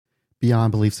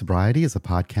Beyond Belief Sobriety is a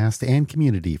podcast and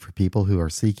community for people who are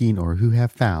seeking or who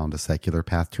have found a secular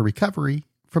path to recovery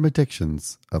from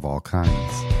addictions of all kinds.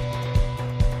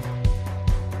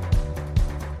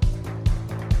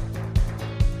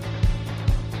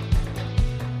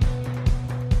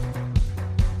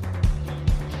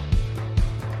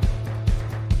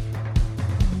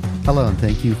 Hello, and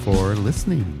thank you for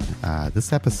listening.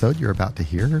 This episode you're about to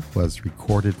hear was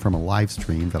recorded from a live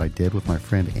stream that I did with my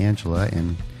friend Angela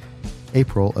in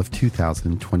April of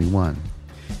 2021.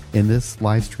 In this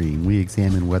live stream, we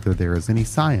examine whether there is any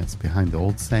science behind the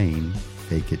old saying,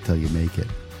 fake it till you make it.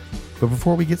 But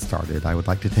before we get started, I would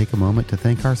like to take a moment to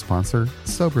thank our sponsor,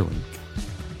 SoberLink.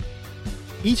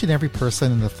 Each and every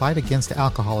person in the fight against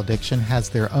alcohol addiction has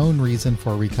their own reason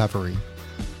for recovery.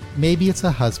 Maybe it's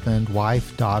a husband,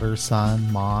 wife, daughter, son,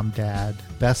 mom, dad,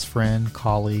 best friend,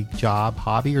 colleague, job,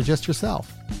 hobby, or just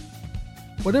yourself.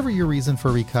 Whatever your reason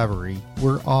for recovery,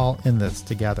 we're all in this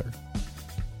together.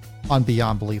 On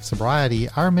Beyond Belief Sobriety,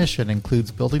 our mission includes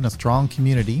building a strong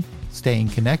community, staying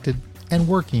connected, and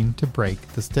working to break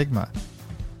the stigma.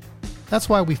 That's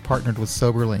why we've partnered with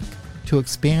SoberLink to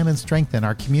expand and strengthen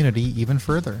our community even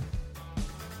further.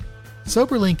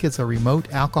 SoberLink is a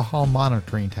remote alcohol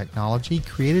monitoring technology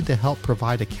created to help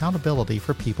provide accountability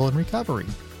for people in recovery.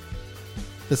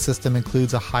 The system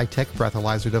includes a high-tech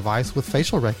breathalyzer device with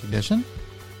facial recognition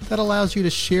that allows you to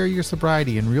share your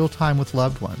sobriety in real time with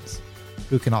loved ones,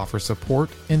 who can offer support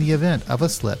in the event of a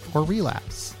slip or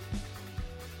relapse.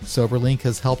 SoberLink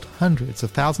has helped hundreds of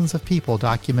thousands of people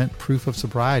document proof of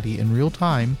sobriety in real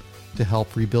time to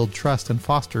help rebuild trust and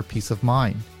foster peace of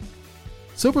mind.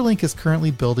 SoberLink is currently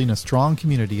building a strong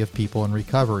community of people in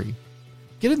recovery.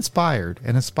 Get inspired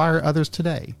and inspire others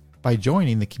today by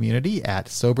joining the community at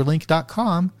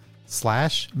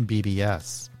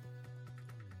soberlink.com/BBS.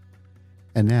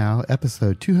 And now,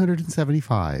 episode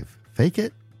 275, Fake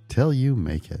It Till You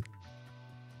Make It.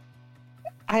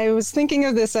 I was thinking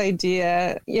of this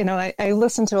idea, I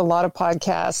listen to a lot of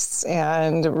podcasts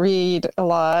and read a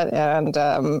lot. And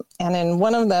in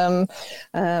one of them,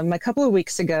 a couple of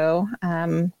weeks ago,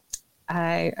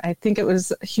 I think it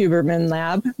was Huberman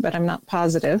Lab, but I'm not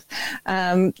positive.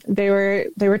 They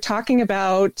were talking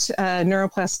about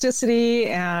neuroplasticity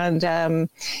and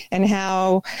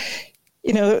how,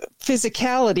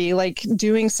 physicality, like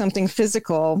doing something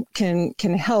physical can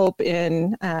help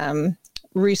in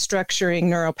restructuring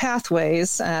neural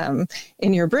pathways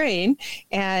in your brain,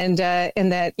 and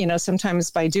that sometimes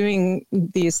by doing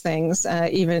these things,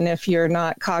 even if you're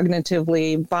not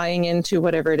cognitively buying into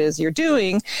whatever it is you're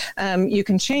doing, you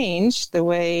can change the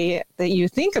way that you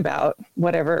think about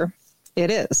whatever it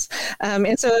is.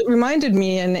 And so it reminded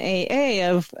me in AA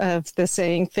of the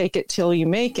saying, fake it till you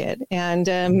make it. And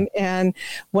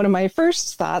one of my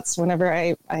first thoughts whenever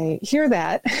I hear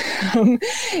that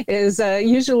is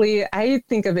usually I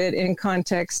think of it in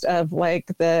context of like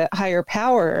the higher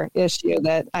power issue,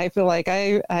 that I feel like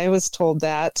I was told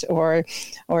that, or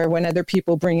when other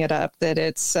people bring it up, that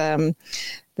it's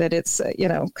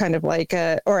kind of like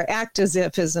or act as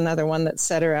if is another one that's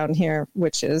said around here,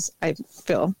 which is, I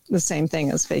feel the same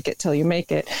thing as fake it till you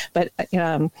make it, but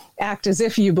act as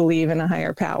if you believe in a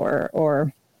higher power,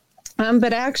 or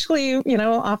but actually,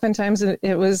 oftentimes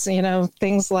it was,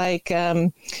 things like,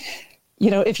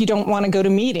 if you don't want to go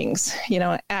to meetings,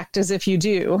 act as if you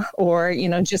do, or,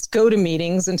 just go to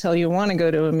meetings until you want to go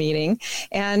to a meeting.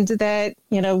 And that,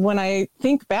 when I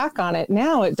think back on it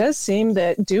now, it does seem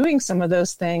that doing some of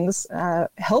those things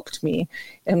helped me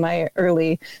in my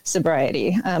early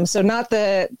sobriety. So not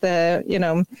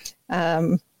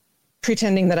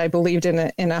pretending that I believed in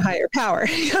a higher power,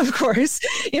 of course,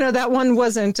 that one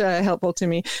wasn't helpful to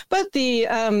me. But the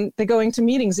going to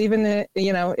meetings, even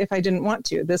if I didn't want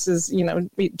to, this is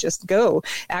we just go,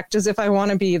 act as if I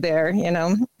want to be there,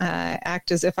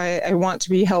 act as if I want to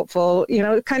be helpful,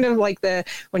 kind of like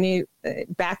when you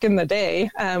back in the day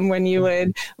when you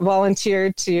would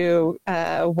volunteer to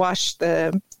wash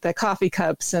the coffee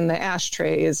cups and the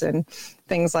ashtrays and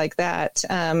things like that.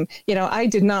 I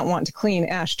did not want to clean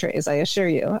ashtrays, I assure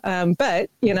you. But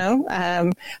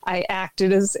I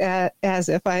acted as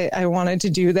if I wanted to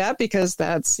do that, because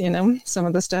that's, some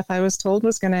of the stuff I was told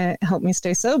was going to help me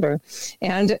stay sober.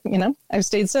 And, I've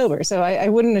stayed sober. So I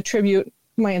wouldn't attribute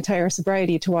my entire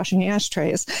sobriety to washing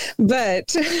ashtrays,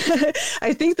 but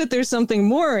I think that there's something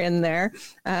more in there,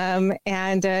 and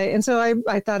so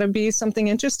I thought it'd be something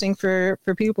interesting for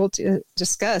people to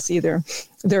discuss, either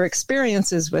their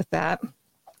experiences with that,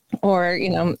 or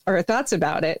thoughts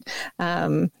about it.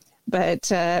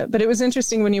 But it was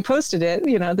interesting when you posted it,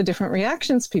 the different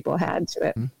reactions people had to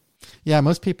it. Yeah,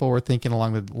 most people were thinking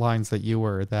along the lines that you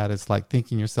were, that it's like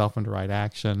thinking yourself into right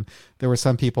action. There were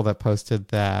some people that posted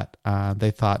that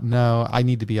they thought, no, I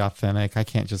need to be authentic. I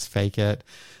can't just fake it.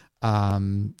 But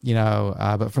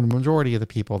for the majority of the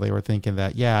people, they were thinking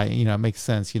that, yeah, it makes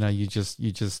sense. You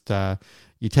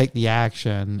take the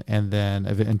action and then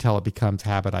until it becomes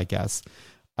habit, I guess.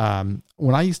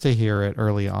 When I used to hear it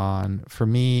early on, for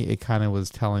me, it kind of was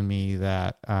telling me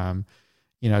that,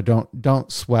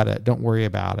 don't sweat it. Don't worry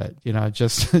about it.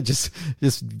 Just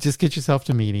get yourself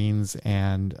to meetings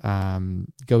and,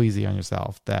 go easy on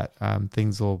yourself, that,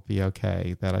 things will be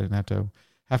okay, that I didn't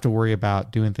have to worry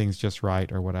about doing things just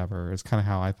right or whatever. It's kind of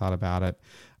how I thought about it.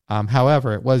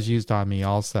 However, it was used on me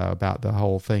also about the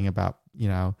whole thing about,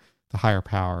 the higher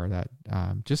power, that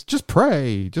just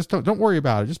pray, just don't worry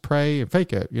about it, just pray and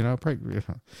fake it, pray.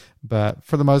 But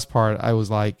for the most part, I was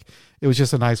like, it was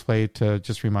just a nice way to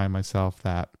just remind myself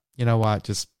that,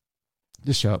 just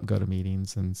show up and go to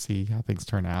meetings and see how things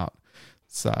turn out.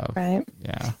 So, right.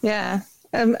 Yeah.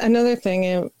 Another thing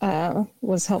it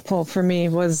was helpful for me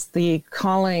was the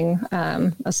calling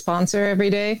a sponsor every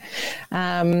day.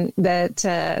 I did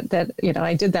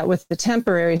that with the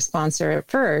temporary sponsor at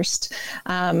first,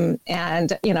 and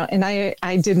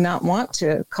I did not want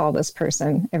to call this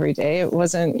person every day. It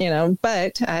wasn't,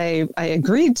 but I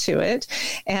agreed to it,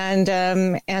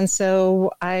 and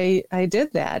so I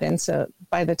did that, and so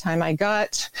by the time I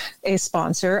got a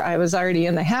sponsor, I was already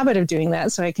in the habit of doing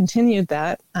that, so I continued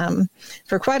that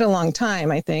for quite a long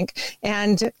time, I think.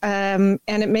 And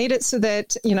it made it so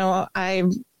that,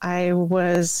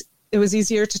 it was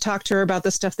easier to talk to her about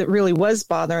the stuff that really was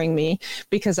bothering me,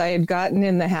 because I had gotten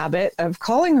in the habit of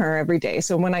calling her every day.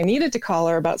 So when I needed to call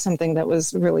her about something that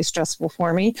was really stressful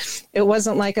for me, it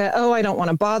wasn't like I don't want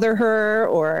to bother her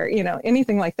or,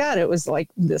 anything like that. It was like,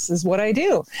 this is what I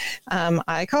do.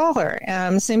 I call her.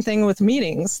 Same thing with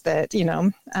meetings that,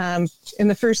 in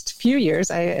the first few years,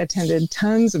 I attended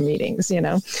tons of meetings,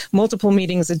 multiple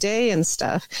meetings a day and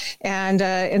stuff.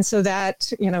 And so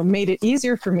that, made it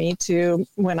easier for me to,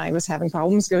 when I was having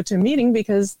problems, go to a meeting,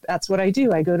 because that's what I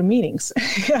do. I go to meetings.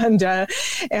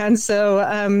 and so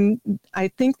I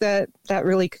think that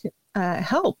really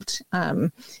helped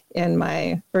in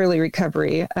my early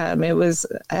recovery. It was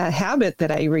a habit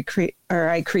that I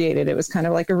created. It was kind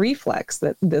of like a reflex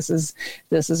that this is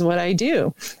what I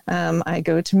do. I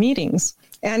go to meetings,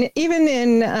 and even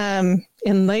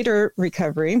in later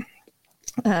recovery,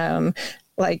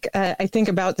 I think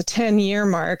about the 10-year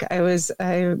mark, I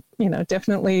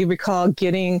definitely recall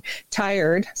getting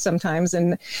tired sometimes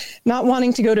and not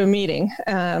wanting to go to a meeting,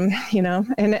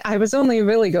 and I was only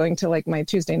really going to like my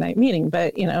Tuesday night meeting,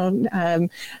 but,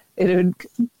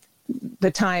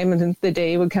 the time and the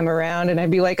day would come around and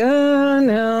I'd be like, oh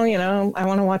no, I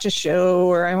want to watch a show,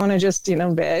 or I want to just,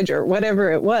 veg or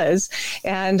whatever it was.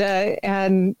 And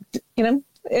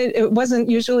it wasn't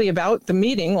usually about the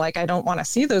meeting. Like, I don't want to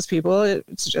see those people.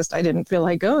 It's just, I didn't feel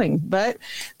like going, but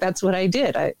that's what I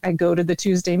did. I go to the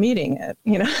Tuesday meeting at,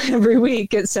 every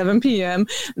week at 7 PM.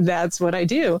 That's what I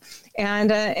do.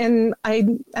 And I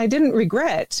didn't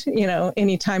regret,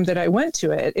 any time that I went to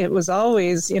it. It was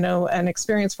always, an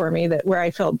experience for me where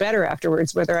I felt better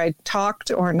afterwards, whether I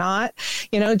talked or not,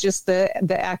 just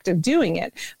the act of doing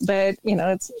it. But,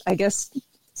 it's, I guess,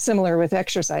 similar with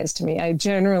exercise to me. I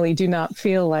generally do not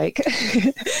feel like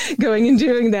going and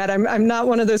doing that. I'm not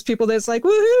one of those people that's like,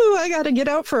 woohoo, I got to get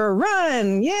out for a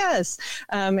run. Yes.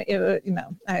 I'm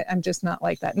just not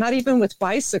like that. Not even with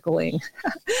bicycling.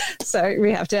 So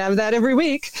we have to have that every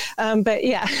week. But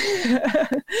yeah,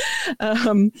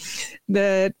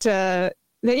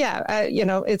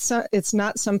 it's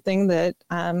not something that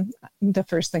the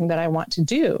first thing that I want to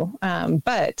do.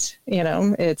 But,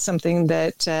 it's something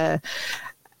that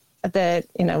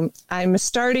I'm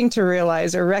starting to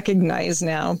realize or recognize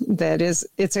now that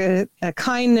it's a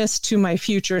kindness to my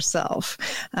future self,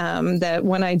 that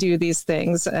when I do these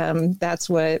things, that's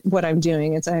what I'm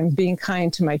doing. It's I'm being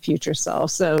kind to my future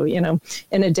self. So,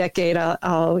 in a decade,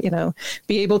 I'll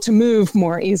be able to move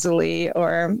more easily,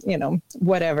 or,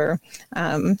 whatever.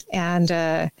 And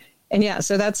yeah,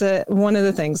 so that's one of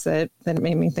the things that it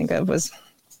made me think of was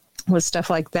stuff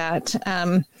like that.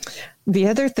 The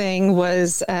other thing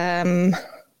was,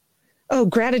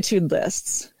 gratitude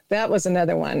lists. That was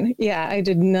another one. Yeah, I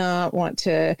did not want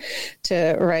to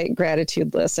write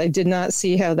gratitude lists. I did not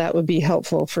see how that would be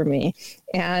helpful for me.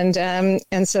 And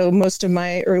so most of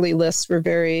my early lists were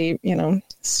very,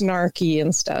 snarky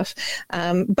and stuff.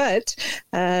 But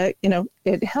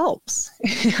it helps.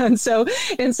 and so,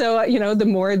 the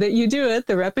more that you do it,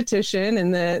 the repetition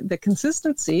and the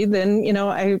consistency, then,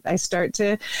 I start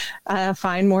to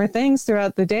find more things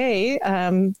throughout the day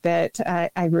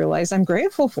that I realize I'm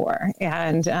grateful for.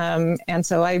 And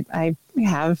so I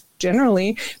have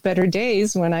generally better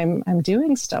days when I'm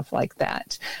doing stuff like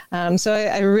that. So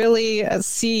I really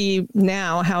see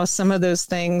now how some of those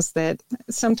things that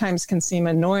sometimes can seem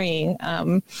annoying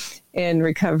in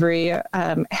recovery,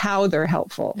 how they're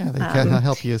helpful. Yeah, they can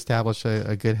help you establish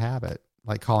a good habit,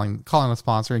 like calling a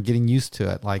sponsor and getting used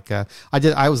to it. Like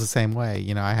I was the same way.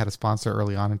 I had a sponsor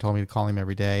early on and told me to call him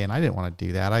every day, and I didn't want to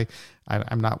do that.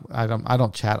 I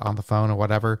don't chat on the phone or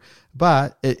whatever,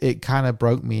 but it kind of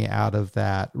broke me out of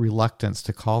that reluctance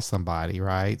to call somebody,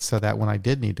 right? So that when I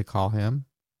did need to call him,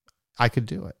 I could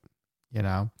do it,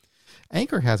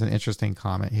 Anchor has an interesting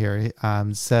comment here. It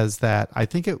says that I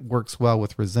think it works well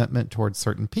with resentment towards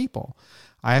certain people.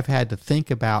 I have had to think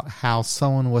about how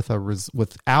someone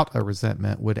without a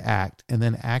resentment would act and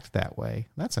then act that way.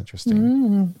 That's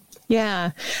interesting.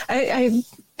 Yeah. I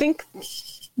think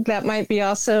that might be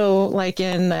also like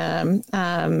in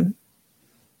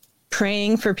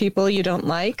praying for people you don't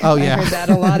like. Oh, yeah. I heard that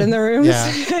a lot in the rooms.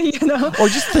 Yeah. Or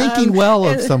just thinking well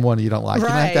of someone you don't like. Right,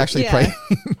 you don't have to actually pray.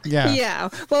 Yeah.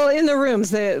 Well, in the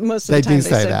rooms, most of the time they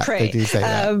said pray. They do say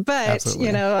that. But, Absolutely.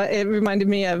 It reminded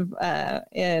me of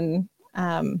in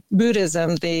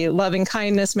Buddhism, the loving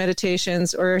kindness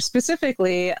meditations, or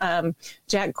specifically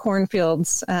Jack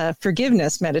Kornfield's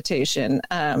forgiveness meditation,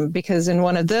 because in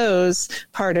one of those,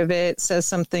 part of it says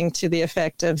something to the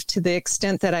effect of, to the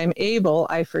extent that I'm able,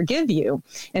 I forgive you.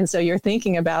 And so you're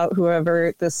thinking about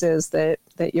whoever this is that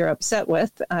you're upset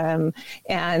with, and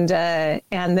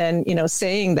then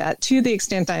saying that, to the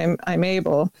extent I'm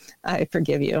able, I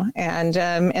forgive you, and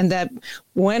that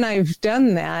when I've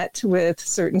done that with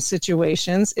certain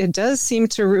situations, it does seem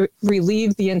to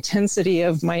relieve the intensity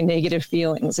of my negative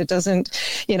feelings. It doesn't,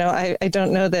 I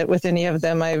don't know that with any of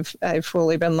them I've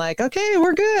fully been like, okay,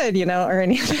 we're good, or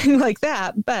anything like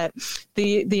that. But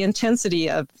the intensity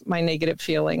of my negative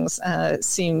feelings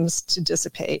seems to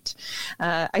dissipate.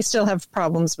 I still have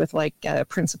problems with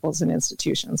principles and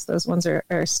institutions. Those ones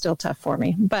are still tough for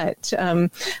me. But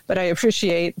I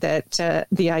appreciate that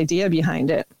the idea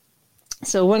behind it.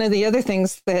 So one of the other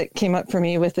things that came up for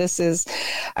me with this is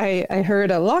I heard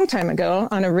a long time ago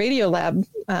on a Radiolab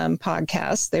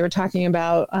podcast, they were talking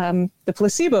about the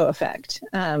placebo effect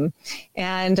and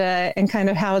kind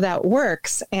of how that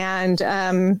works. And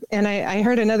I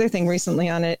heard another thing recently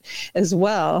on it as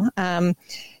well. And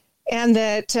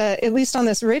that at least on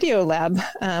this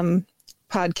Radiolab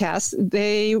podcast,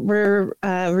 they were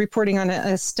reporting on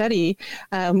a study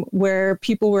where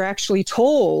people were actually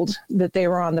told that they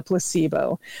were on the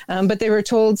placebo, but they were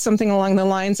told something along the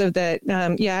lines of that,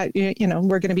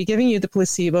 we're going to be giving you the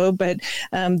placebo, but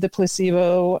the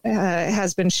placebo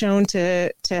has been shown to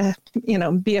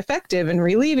be effective in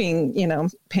relieving,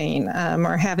 pain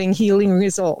or having healing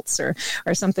results or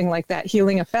something like that,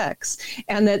 healing effects.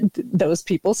 And that those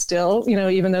people still,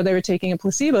 even though they were taking a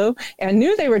placebo and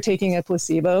knew they were taking a placebo,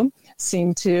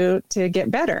 seemed to get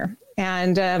better.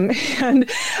 And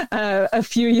a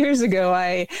few years ago,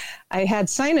 I had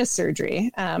sinus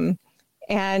surgery.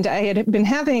 And I had been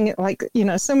having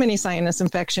so many sinus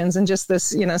infections and just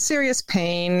this, serious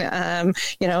pain,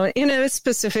 in a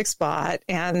specific spot.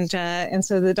 And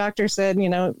so the doctor said,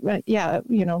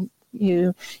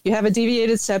 you have a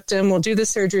deviated septum, we'll do the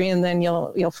surgery and then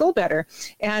you'll feel better.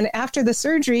 And after the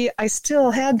surgery, I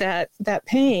still had that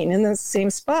pain in the same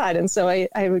spot. And so I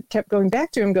kept going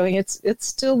back to him going, it's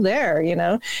still there,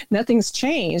 nothing's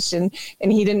changed. And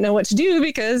he didn't know what to do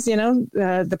because,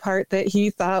 the part that he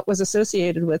thought was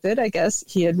associated with it, I guess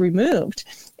he had removed.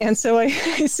 And so I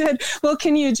said, well,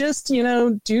 can you just,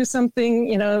 do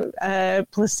something,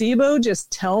 placebo,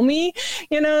 just tell me,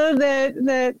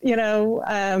 that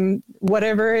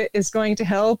whatever is going to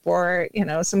help, or,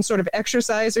 some sort of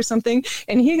exercise or something.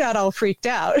 And he got all freaked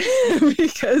out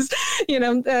because,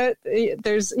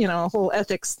 there's, a whole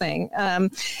ethics thing.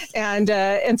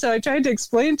 And so I tried to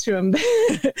explain to him,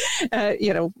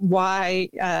 why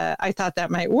I thought that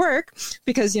might work,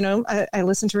 because, I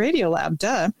listened to Radiolab,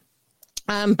 duh.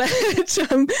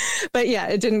 But yeah,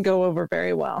 it didn't go over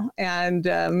very well. And,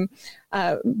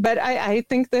 but I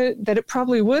think that it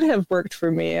probably would have worked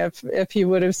for me if he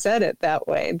would have said it that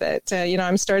way, that,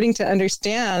 I'm starting to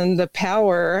understand the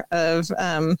power of,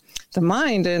 the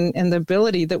mind and the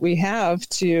ability that we have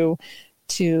to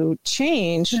to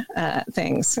change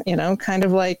things, kind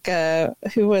of like,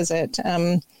 who was it?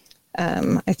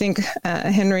 I think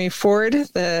Henry Ford,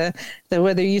 the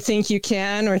whether you think you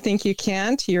can or think you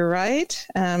can't, you're right.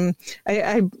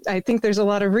 I think there's a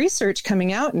lot of research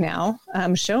coming out now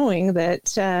showing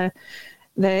that's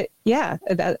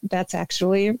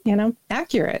actually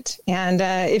accurate. And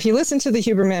if you listen to the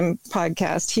Huberman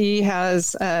podcast,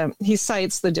 he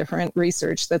cites the different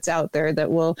research that's out there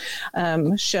that will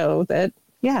show that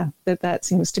that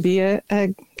seems to be a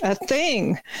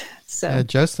thing. So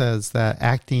Joe says that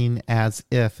acting as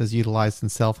if is utilized in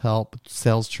self-help,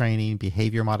 sales training,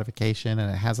 behavior modification,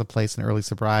 and it has a place in early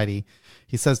sobriety.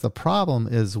 He says the problem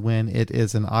is when it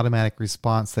is an automatic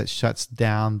response that shuts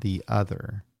down the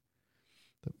other.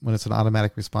 When it's an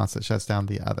automatic response that shuts down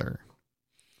the other.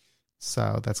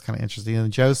 So that's kind of interesting.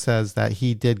 And Joe says that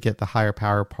he did get the higher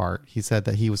power part. He said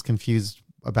that he was confused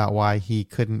about why he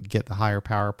couldn't get the higher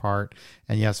power part.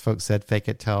 And yes, folks said fake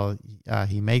it till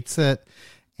he makes it.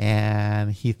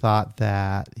 And he thought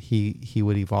that he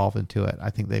would evolve into it. I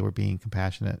think they were being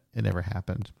compassionate. It never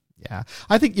happened. Yeah,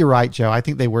 I think you're right, Joe. I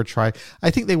think they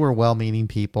were well-meaning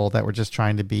people that were just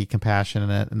trying to be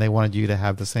compassionate, and they wanted you to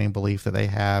have the same belief that they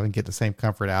have and get the same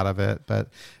comfort out of it. But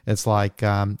it's like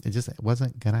it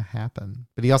wasn't going to happen.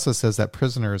 But he also says that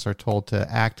prisoners are told to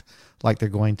act like they're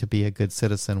going to be a good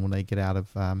citizen when they get out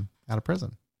of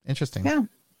prison. Interesting. Yeah.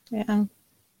 And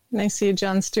I see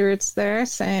John Stewart's there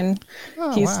saying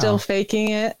he's still faking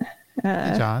it.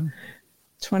 Hey, John.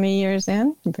 20 years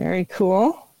in. Very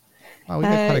cool. Wow, we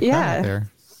got quite a crowd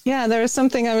there. Yeah, there was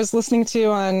something I was listening to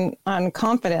on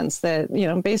confidence that,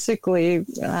 basically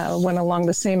went along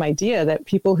the same idea that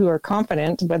people who are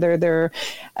confident, whether they're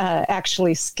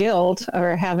actually skilled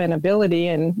or have an ability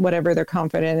in whatever they're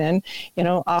confident in,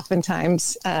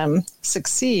 oftentimes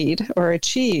succeed or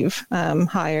achieve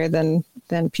higher than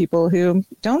people who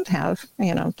don't have,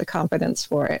 the confidence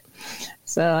for it.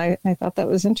 So I thought that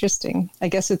was interesting. I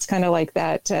guess it's kind of like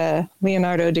that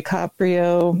Leonardo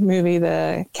DiCaprio movie,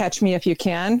 The Catch Me If You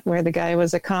Can, where the guy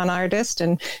was a con artist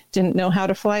and didn't know how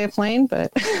to fly a plane,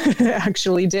 but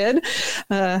actually did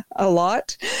a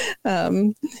lot.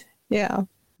 Yeah.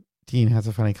 Dean has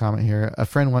a funny comment here. A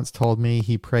friend once told me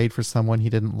he prayed for someone he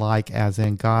didn't like, as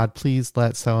in, God, please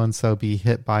let so-and-so be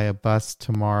hit by a bus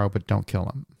tomorrow, but don't kill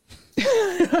him.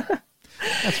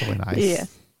 That's really nice. Yeah.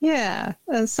 Yeah,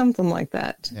 something like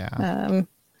that. Yeah.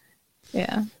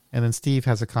 Yeah. And then Steve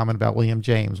has a comment about William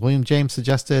James. William James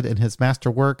suggested in his master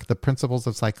work, The Principles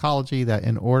of Psychology, that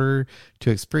in order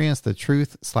to experience the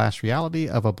truth/reality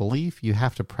of a belief, you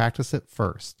have to practice it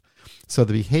first. So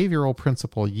the behavioral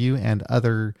principle you and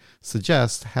other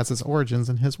suggest has its origins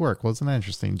in his work. Wasn't that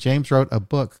interesting? James wrote a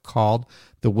book called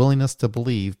The Willingness to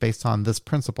Believe based on this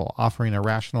principle, offering a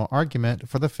rational argument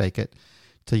for the fake it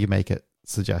till you make it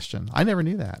suggestion. I never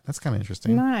knew that. That's kind of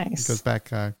interesting. Nice. It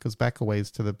goes back a ways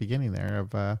to the beginning there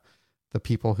of the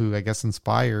people who, I guess,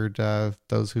 inspired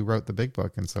those who wrote the big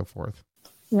book and so forth.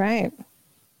 Right.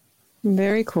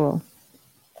 Very cool.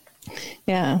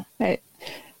 Yeah. I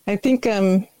think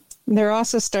they're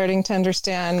also starting to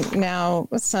understand now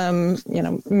some,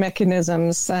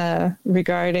 mechanisms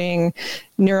regarding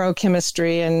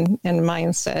neurochemistry and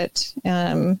mindset,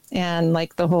 and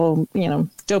like the whole,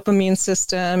 dopamine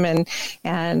system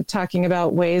and talking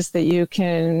about ways that you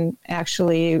can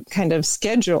actually kind of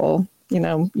schedule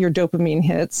your dopamine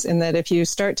hits, and that if you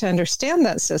start to understand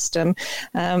that system,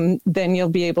 then you'll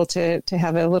be able to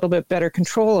have a little bit better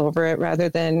control over it rather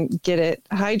than get it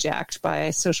hijacked by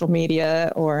social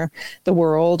media or the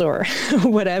world or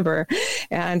whatever.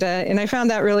 And I found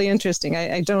that really interesting.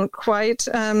 I don't quite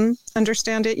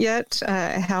understand it yet,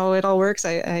 how it all works.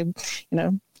 I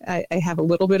have a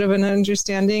little bit of an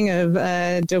understanding of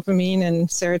dopamine and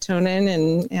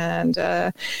serotonin and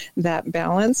that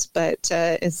balance, but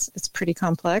it's pretty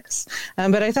complex.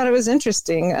 But I thought it was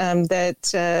interesting that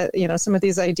some of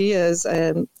these ideas,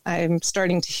 I'm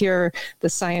starting to hear the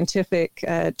scientific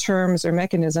terms or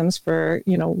mechanisms for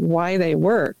why they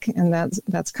work, and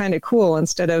that's kind of cool.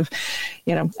 Instead of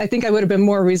I think I would have been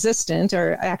more resistant,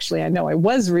 or actually I know I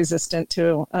was resistant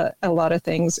to a lot of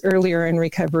things earlier in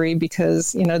recovery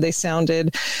because they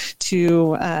sounded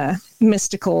too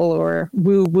mystical or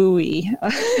woo-wooey,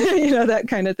 that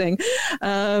kind of thing.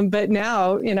 But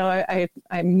now,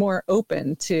 I'm more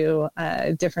open to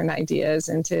different ideas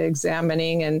and to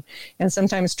examining and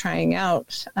sometimes trying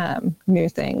out new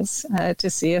things to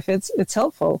see if it's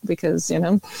helpful, because,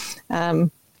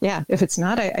 if it's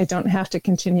not, I don't have to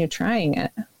continue trying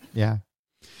it. Yeah.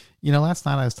 Last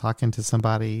night I was talking to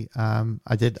somebody. I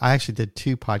actually did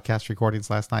 2 podcast recordings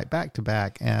last night back to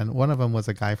back. And one of them was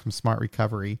a guy from Smart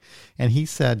Recovery. And he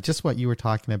said just what you were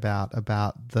talking about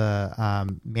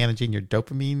the managing your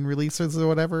dopamine releases or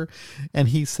whatever. And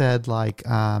he said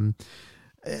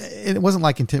it wasn't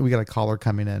like we got a caller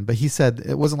coming in, but he said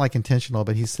it wasn't like intentional,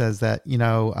 but he says that,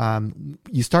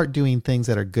 you start doing things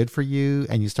that are good for you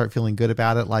and you start feeling good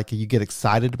about it. Like you get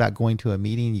excited about going to a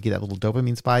meeting, you get that little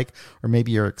dopamine spike, or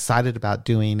maybe you're excited about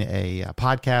doing a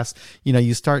podcast.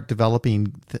 You start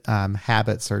developing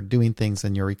habits or doing things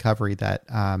in your recovery that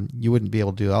you wouldn't be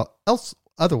able to do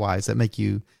otherwise that make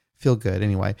you feel good.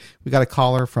 Anyway, we got a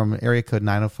caller from area code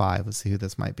 905. Let's see who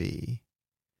this might be.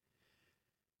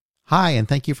 Hi, and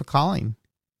thank you for calling.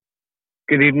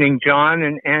 Good evening, John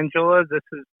and Angela. This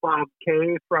is Bob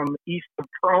K. from east of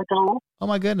Toronto. Oh,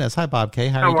 my goodness. Hi, Bob K.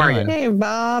 How are you doing? Hey,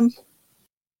 Bob.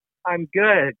 I'm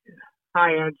good.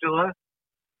 Hi, Angela.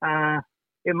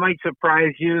 It might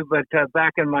surprise you, but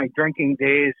back in my drinking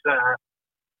days,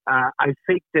 I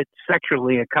faked it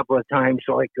sexually a couple of times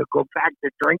so I could go back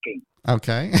to drinking.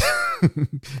 Okay.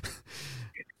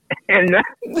 And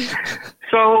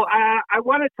so I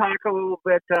want to talk a little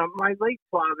bit. My late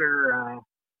father,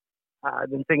 I've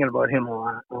been thinking about him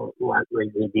a lot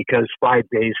lately because 5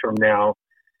 days from now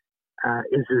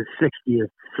is his 60th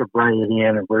sobriety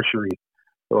anniversary.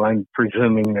 So I'm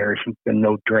presuming there's been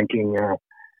no drinking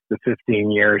the 15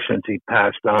 years since he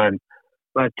passed on.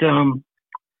 But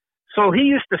so he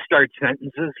used to start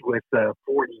sentences with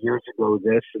 40 years ago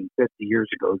this and 50 years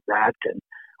ago that. And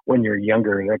when you're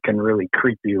younger, that can really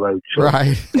creep you out. So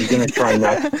right. I'm going to try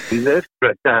not to do this.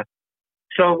 But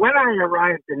so when I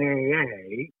arrived in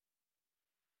AA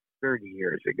 30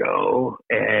 years ago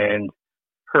and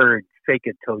heard "fake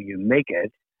it till you make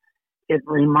it," it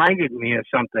reminded me of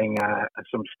something,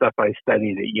 some stuff I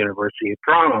studied at University of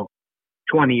Toronto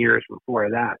 20 years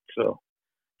before that. So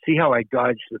see how I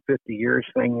dodged the 50 years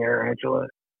thing there, Angela?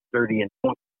 30 and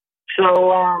 20.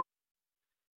 So,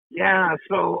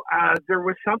 there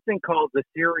was something called the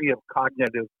theory of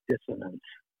cognitive dissonance.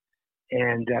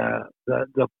 And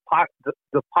the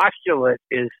postulate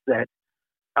is that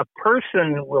a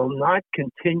person will not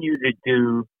continue to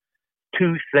do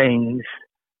two things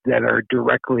that are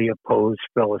directly opposed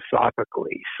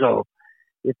philosophically. So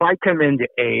if I come into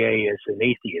AA as an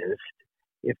atheist,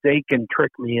 if they can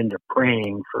trick me into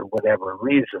praying for whatever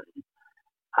reason,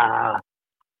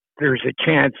 there's a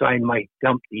chance I might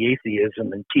dump the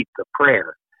atheism and keep the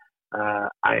prayer.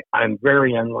 I'm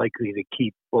very unlikely to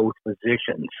keep both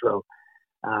positions. So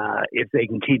if they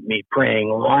can keep me praying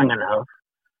long enough,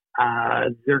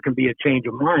 there can be a change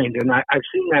of mind. And I've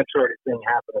seen that sort of thing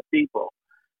happen to people.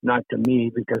 Not to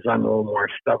me, because I'm a little more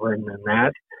stubborn than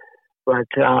that. But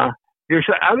there's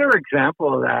another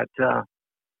example of that.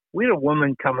 We had a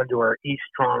woman come into our East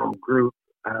Toronto group.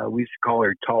 We used to call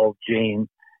her Tall Jane.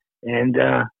 And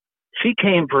she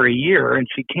came for a year, and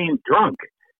she came drunk.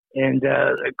 And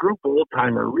a group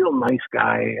old-timer, real nice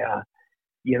guy,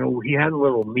 he had a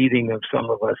little meeting of some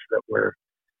of us that were,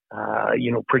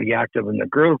 pretty active in the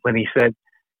group. And he said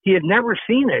he had never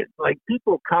seen it. Like,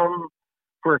 people come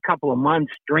for a couple of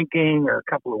months drinking or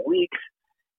a couple of weeks,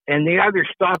 and they either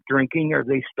stop drinking or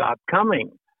they stop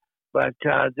coming. But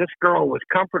this girl was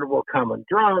comfortable coming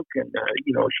drunk, and,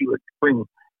 she would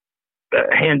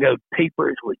hand out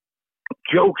papers with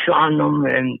jokes on them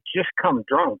and just come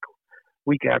drunk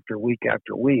week after week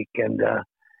after week. And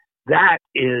that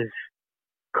is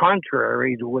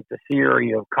contrary to what the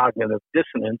theory of cognitive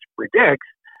dissonance predicts,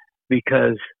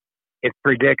 because it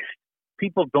predicts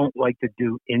people don't like to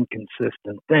do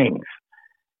inconsistent things.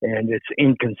 And it's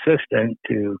inconsistent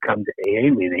to come to AA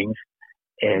meetings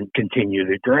and continue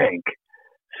to drink.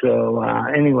 So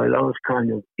anyway, that was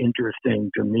kind of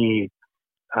interesting to me.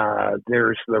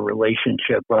 There's the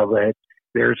relationship of it.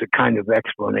 There's a kind of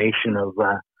explanation of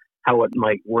how it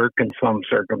might work in some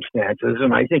circumstances.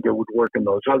 And I think it would work in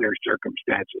those other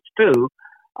circumstances too.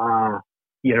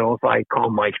 If I call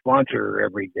my sponsor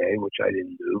every day, which I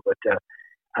didn't do, but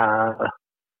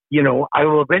I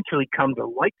will eventually come to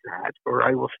like that, or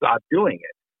I will stop doing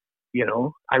it.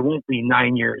 I won't be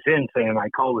 9 years in saying I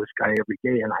call this guy every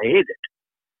day and I hate it.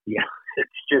 Yeah,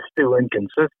 it's just too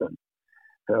inconsistent.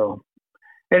 So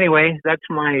anyway, that's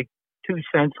my 2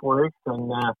 cents worth,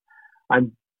 and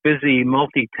I'm busy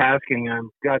multitasking.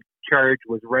 I've got charged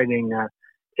with writing.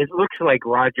 It looks like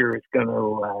Roger is going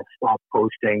to stop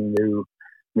posting new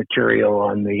material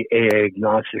on the AA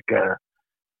Agnostica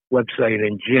website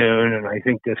in June, and I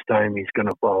think this time he's going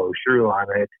to follow through on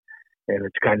it. And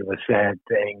it's kind of a sad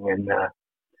thing. And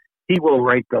he will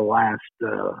write the last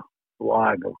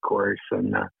blog, of course.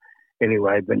 And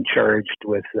anyway, I've been charged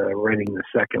with writing the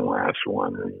second last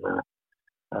one,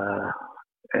 and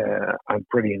I'm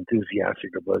pretty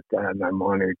enthusiastic about that, and I'm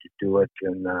honored to do it.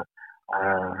 And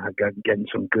I've got getting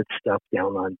some good stuff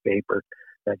down on paper.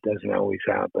 That doesn't always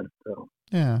happen. So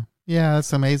yeah,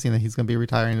 it's amazing that he's going to be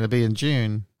retiring. It'll be in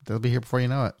June. They'll be here before you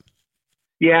know it.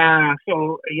 Yeah,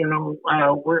 so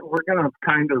we're going to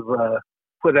kind of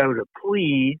put out a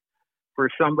plea for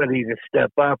somebody to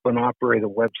step up and operate a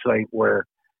website where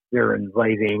they're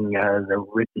inviting the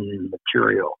written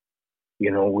material.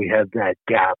 We have that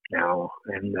gap now,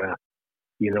 and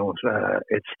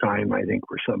it's time, I think,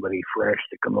 for somebody fresh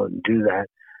to come out and do that.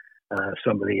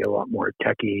 Somebody a lot more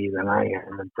techie than I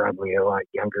am, and probably a lot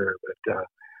younger. But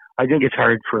I think it's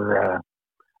hard for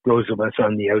those of us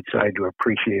on the outside to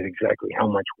appreciate exactly how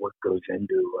much work goes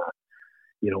into,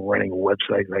 running a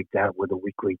website like that with a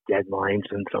weekly deadlines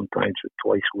and sometimes a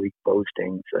twice-a-week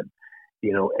postings and,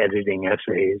 editing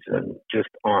essays and just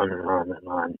on and on and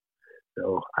on.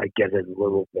 So I get it a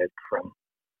little bit from,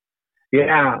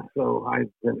 so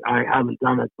I haven't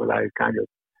done it, but I've kind of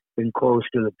been close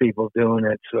to the people doing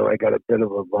it. So I got a bit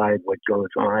of a vibe what goes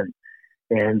on.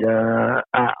 And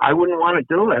I wouldn't want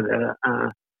to do it.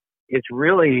 It's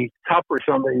really tough for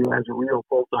somebody who has a real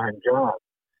full-time job.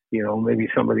 Maybe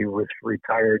somebody who's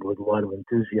retired with a lot of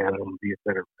enthusiasm would be a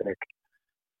better pick.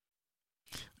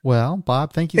 Well,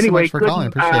 Bob, thank you so much for calling.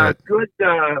 Appreciate it.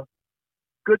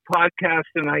 Good podcast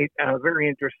tonight. Very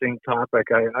interesting topic.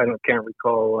 I can't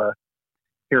recall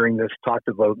hearing this talked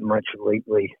about much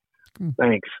lately.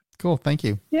 Thanks. Cool. Thank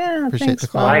you. Yeah. Appreciate Thanks, the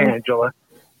call. Bye, Angela.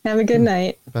 Have a good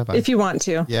night. Bye-bye. If you want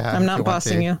to. Yeah. I'm not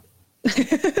bossing you.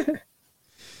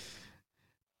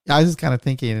 I was just kind of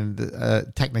thinking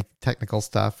technical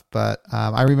stuff, but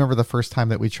I remember the first time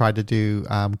that we tried to do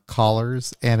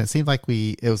callers, and it seemed like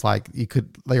it was like you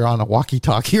could layer on a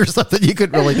walkie-talkie or something. You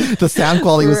could really, the sound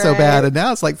quality was so bad, and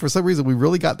now it's like for some reason we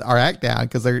really got our act down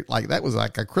because they're like that was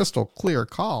like a crystal clear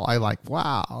call. I like,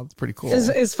 wow, it's pretty cool.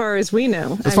 As far as we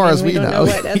know, as far as we know,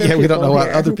 yeah, we don't know what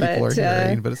other people are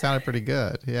hearing, but it sounded pretty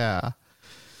good. Yeah.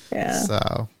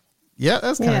 So yeah,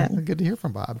 that's kind of good to hear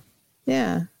from Bob.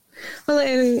 Yeah. Well,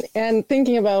 and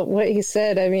thinking about what he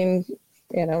said, I mean,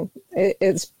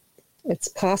 it's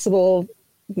possible.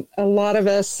 A lot of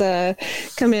us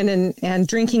come in and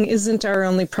drinking isn't our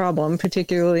only problem,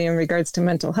 particularly in regards to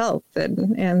mental health.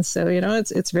 And so,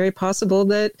 it's very possible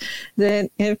that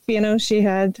if, she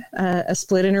had a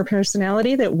split in her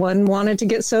personality, that one wanted to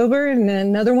get sober and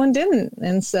another one didn't.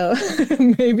 And so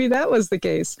maybe that was the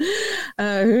case.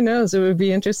 Who knows? It would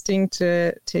be interesting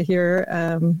to hear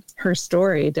her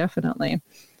story. Definitely.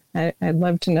 I'd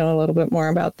love to know a little bit more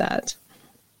about that.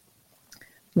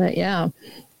 But yeah.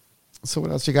 So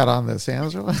what else you got on this,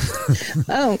 Angela?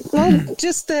 Oh, well,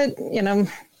 just that,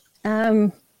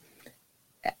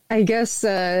 I guess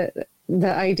the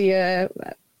idea,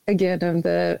 again, of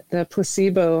the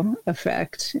placebo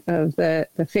effect of the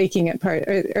faking it part,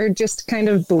 or just kind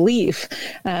of belief.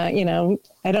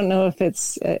 I don't know if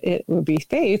it would be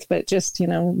faith, but just,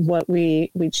 what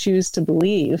we choose to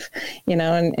believe,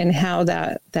 and how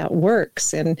that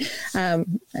works. And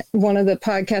one of the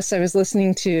podcasts I was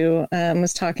listening to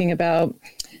was talking about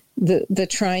the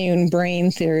triune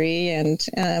brain theory,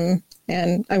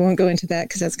 and I won't go into that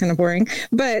because that's kind of boring,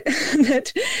 but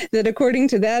that according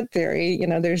to that theory,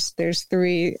 there's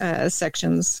three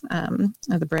sections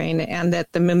of the brain, and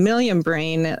that the mammalian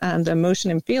brain, the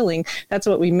emotion and feeling, that's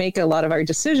what we make a lot of our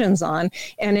decisions on,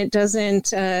 and it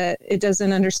doesn't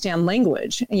understand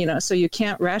language, so you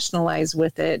can't rationalize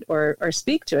with it or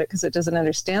speak to it because it doesn't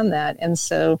understand that, and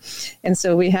so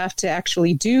we have to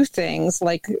actually do things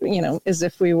like, as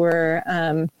if we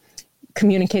were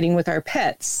communicating with our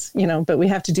pets, but we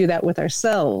have to do that with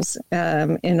ourselves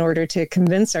in order to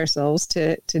convince ourselves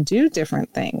to do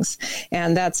different things.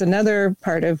 And that's another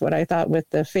part of what I thought with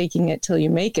the faking it till you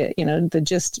make it,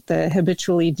 the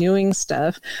habitually doing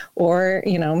stuff, or,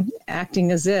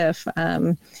 acting as if,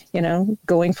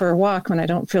 going for a walk when I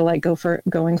don't feel like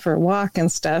going for a walk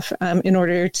and stuff, in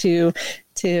order to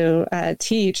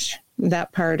teach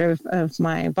that part of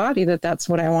my body that's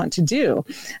what I want to do,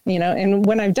 and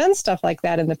when I've done stuff like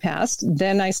that in the past,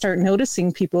 then I start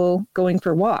noticing people going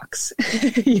for walks,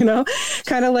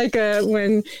 kind of like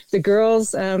when the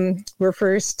girls were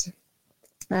first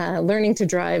learning to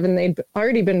drive, and they'd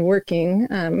already been working,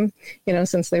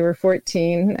 since they were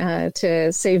 14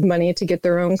 to save money to get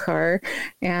their own car.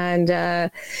 And,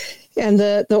 And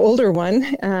the older one,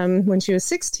 when she was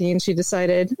 16, she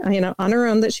decided, on her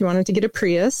own that she wanted to get a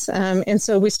Prius. And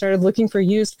so we started looking for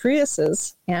used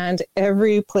Priuses. And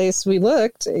every place we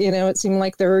looked, it seemed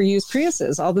like there were used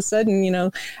Priuses. All of a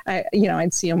sudden,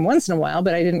 I'd see them once in a while,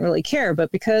 but I didn't really care.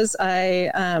 But because I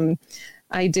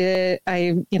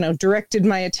directed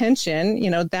my attention,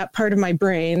 that part of my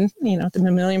brain, the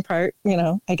mammalian part,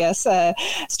 I guess,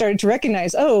 started to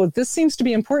recognize, oh, this seems to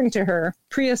be important to her,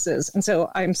 Priuses. And so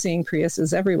I'm seeing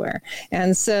Priuses everywhere.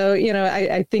 And so,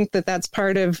 I think that that's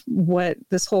part of what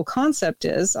this whole concept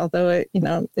is, although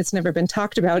it's never been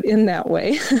talked about in that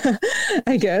way,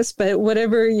 I guess. But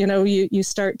whatever, you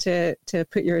start to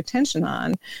put your attention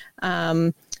on,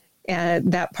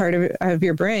 and that part of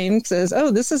your brain says, oh,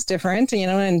 this is different,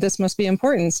 and this must be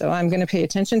important. So I'm going to pay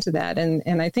attention to that.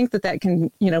 And I think that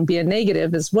can, be a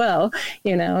negative as well.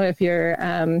 If you're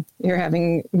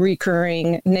having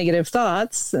recurring negative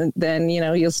thoughts, then,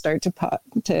 you'll start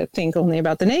to think only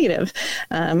about the negative,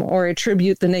 or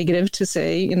attribute the negative to,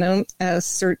 say, a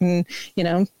certain,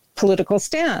 political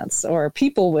stance or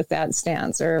people with that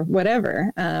stance or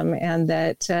whatever. And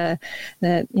that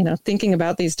thinking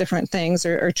about these different things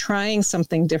or trying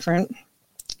something different,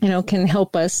 can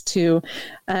help us to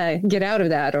get out of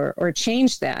that or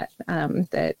change that.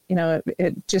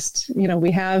 It just,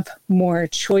 we have more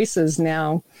choices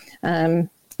now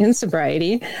in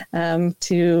sobriety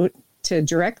to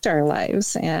direct our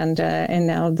lives. And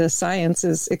now the science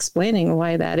is explaining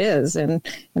why that is. And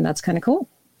that's kind of cool.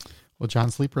 Well,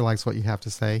 John Sleeper likes what you have to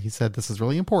say. He said, this is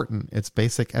really important. It's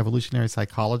basic evolutionary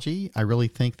psychology. I really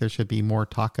think there should be more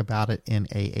talk about it in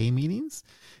AA meetings.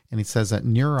 And he says that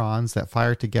neurons that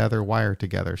fire together, wire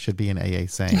together should be an AA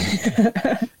saying.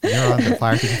 Neurons that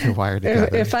fire together, wire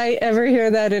together. If I ever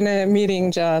hear that in a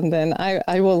meeting, John, then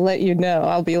I will let you know.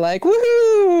 I'll be like,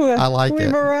 woohoo! I like We've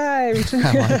it. arrived.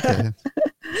 I like it.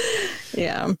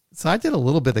 Yeah. So I did a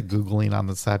little bit of Googling on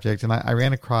the subject, and I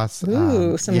ran across... some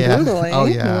Googling. Oh,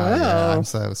 yeah. Wow. Yeah, I'm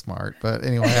so smart. But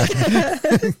anyway,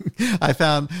 I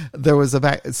found there was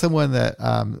someone that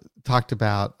talked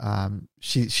about...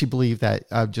 She believed that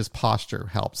just posture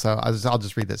helps. So I'll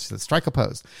just read this. She says, strike a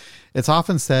pose. It's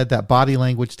often said that body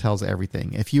language tells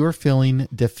everything. If you are feeling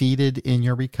defeated in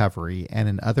your recovery and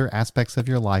in other aspects of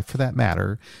your life for that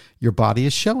matter, your body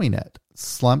is showing it.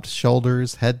 Slumped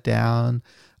shoulders, head down,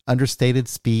 understated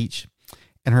speech.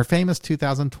 In her famous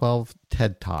 2012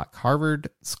 TED Talk, Harvard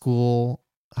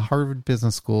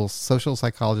Business School social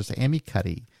psychologist Amy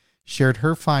Cuddy shared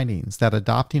her findings that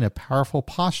adopting a powerful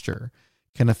posture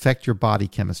can affect your body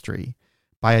chemistry.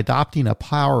 By adopting a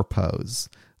power pose,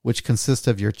 which consists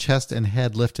of your chest and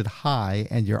head lifted high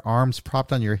and your arms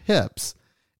propped on your hips,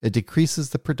 it decreases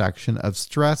the production of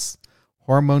stress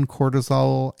hormone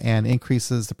cortisol and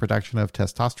increases the production of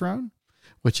testosterone,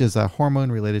 which is a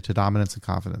hormone related to dominance and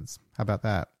confidence. How about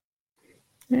that?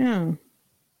 Yeah.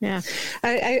 Yeah.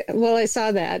 I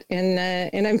saw that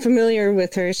and I'm familiar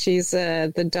with her. She's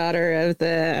the daughter of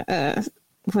the,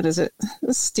 what is it?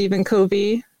 Stephen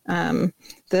Covey. What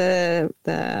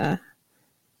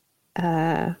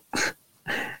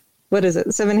is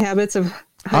it? 7 Habits of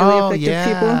Highly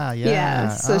Effective People. Yeah.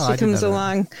 So she comes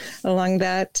along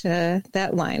that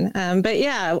line. But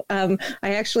yeah, I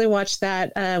actually watched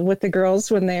that with the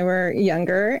girls when they were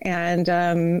younger, and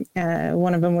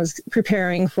one of them was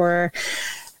preparing for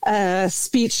a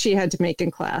speech she had to make in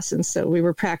class, and so we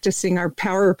were practicing our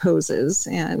power poses,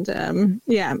 and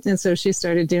and so she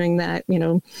started doing that,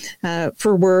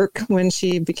 for work when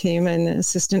she became an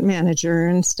assistant manager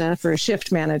and stuff, or a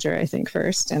shift manager, I think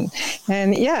first, and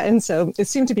so it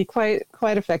seemed to be quite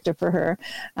effective for her,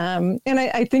 and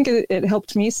I think it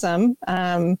helped me some.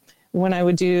 When I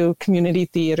would do community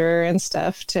theater and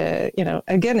stuff to,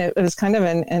 again, it was kind of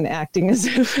an acting as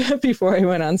if before I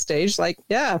went on stage, like,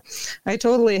 yeah, I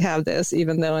totally have this,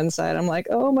 even though inside I'm like,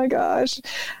 oh my gosh,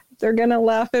 they're going to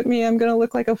laugh at me. I'm going to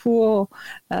look like a fool.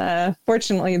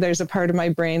 Fortunately, there's a part of my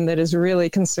brain that is really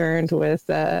concerned with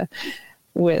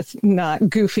not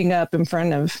goofing up in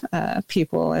front of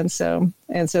people. And so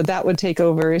that would take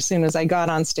over as soon as I got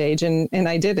on stage, and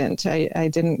I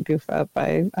didn't goof up.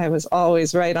 I was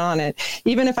always right on it.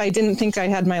 Even if I didn't think I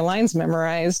had my lines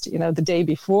memorized, the day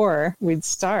before we'd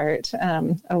start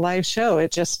a live show,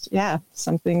 it just,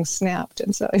 something snapped.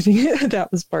 And so I think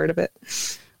that was part of it.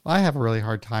 Well, I have a really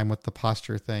hard time with the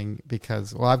posture thing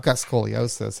because, I've got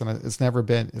scoliosis and it's never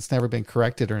been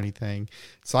corrected or anything.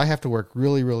 So I have to work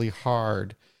really, really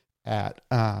hard at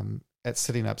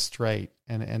sitting up straight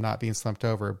and not being slumped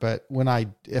over. But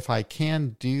if I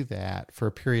can do that for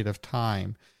a period of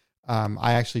time,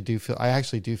 I actually do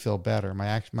feel better.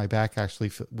 My back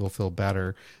actually will feel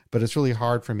better, but it's really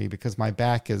hard for me because my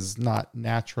back is not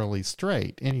naturally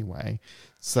straight anyway.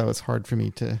 So it's hard for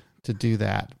me to do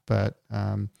that. But,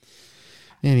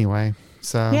 anyway,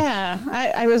 so. Yeah,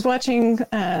 I was watching,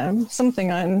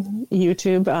 something on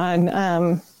YouTube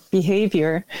on,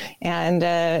 behavior,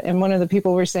 and one of the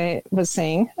people was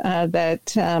saying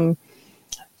that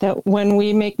when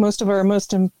we make most of our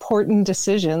most important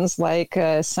decisions, like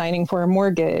signing for a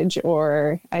mortgage,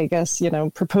 or I guess,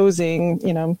 proposing,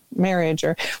 marriage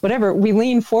or whatever, we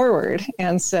lean forward.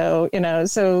 And so,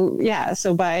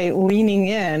 so by leaning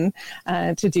in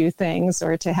to do things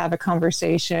or to have a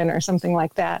conversation or something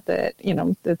like that,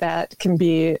 that can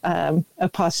be a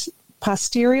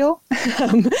posterior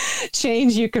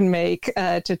change you can make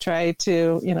to try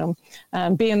to,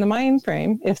 be in the mind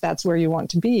frame, if that's where you want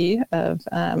to be, of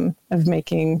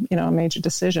making, a major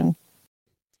decision.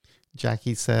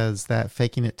 Jackie says that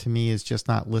faking it to me is just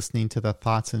not listening to the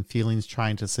thoughts and feelings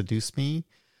trying to seduce me.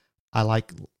 I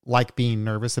like being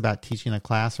nervous about teaching a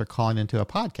class or calling into a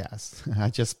podcast.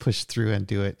 I just push through and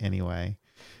do it anyway.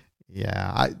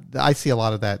 Yeah, I see a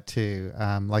lot of that too.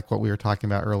 Like what we were talking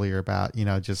about earlier about,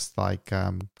 just like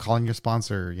calling your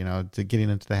sponsor, to getting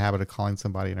into the habit of calling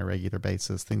somebody on a regular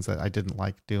basis, things that I didn't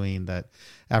like doing that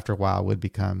after a while would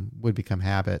become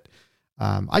habit.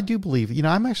 I do believe,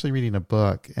 I'm actually reading a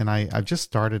book and I've just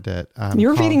started it.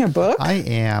 You're reading a book? I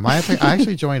am. I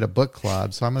actually joined a book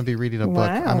club, so I'm going to be reading a book.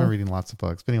 Wow. I'm going to be reading lots of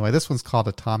books. But anyway, this one's called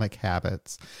Atomic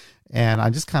Habits. And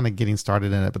I'm just kind of getting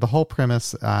started in it. But the whole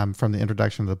premise from the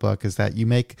introduction of the book is that you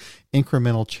make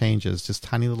incremental changes, just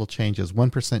tiny little changes,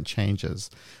 1% changes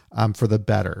for the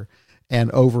better.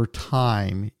 And over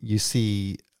time, you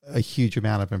see a huge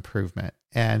amount of improvement.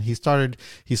 And he started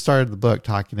the book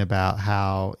talking about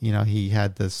how, he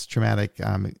had this traumatic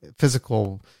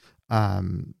physical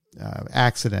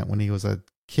accident when he was a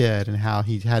kid, and how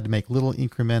he had to make little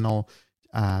incremental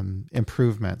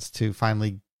improvements to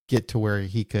finally get to where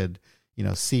he could,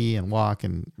 see and walk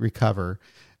and recover.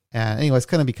 And anyway, it's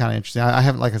going to be kind of interesting. I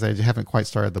haven't, like I said, I haven't quite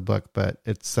started the book, but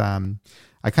it's, I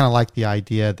kind of like the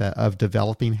idea of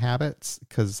developing habits,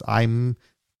 because I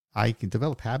can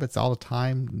develop habits all the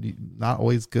time, not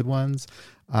always good ones.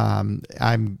 I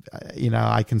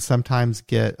can sometimes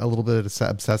get a little bit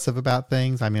obsessive about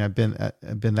things. I mean, I've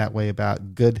been that way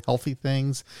about good, healthy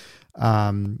things.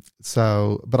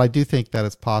 But I do think that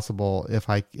it's possible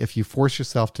if you force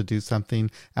yourself to do something,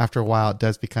 after a while, it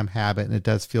does become habit and it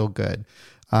does feel good.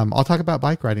 I'll talk about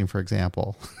bike riding, for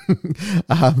example.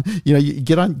 You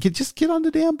get on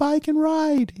the damn bike and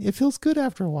ride. It feels good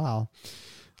after a while.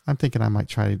 I'm thinking I might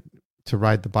try to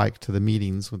ride the bike to the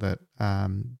meetings with it.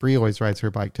 Bree always rides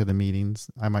her bike to the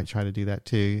meetings. I might try to do that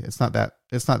too. It's not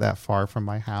that far from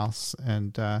my house.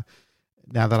 And,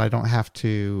 now that I don't have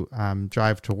to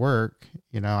drive to work,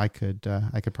 I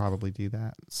could probably do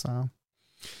that. So,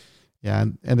 yeah,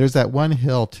 and there's that one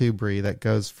hill too, Bree, that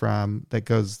goes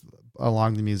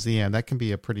along the museum. That can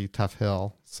be a pretty tough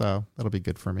hill, so that'll be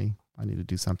good for me. I need to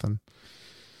do something.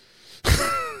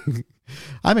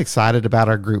 I'm excited about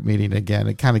our group meeting again.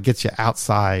 It kind of gets you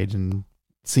outside and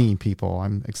seeing people.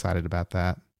 I'm excited about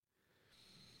that.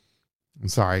 I'm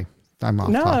sorry. I'm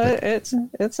off topic.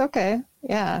 It's okay.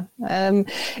 Yeah.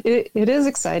 It is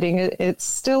exciting. It's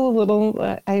still a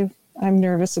little, I'm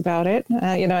nervous about it.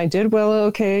 I did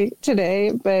okay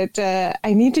today, but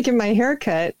I need to get my hair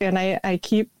cut, and I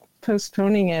keep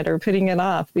postponing it or putting it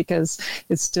off because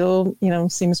it still,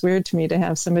 seems weird to me to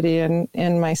have somebody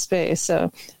in my space.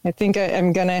 So I think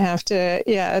I'm going to have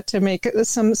to make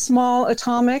some small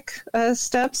atomic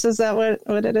steps. Is that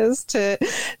what it is to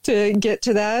get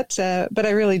to that? But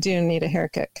I really do need a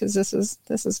haircut because this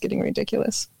is getting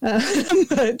ridiculous.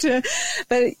 But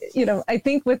I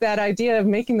think with that idea of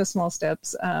making the small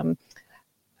steps, I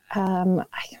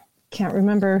can't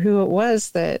remember who it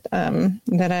was that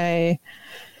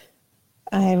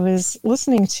I was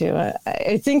listening to.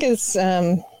 I think it's,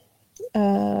 come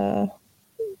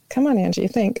on, Angie,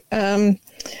 think.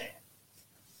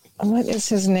 What is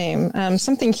his name?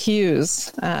 Something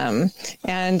Hughes.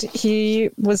 And he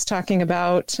was talking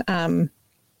about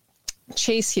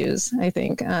Chase Hughes, I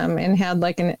think, and had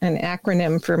like an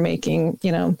acronym for making,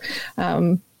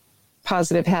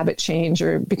 positive habit change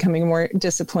or becoming more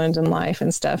disciplined in life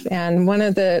and stuff. And one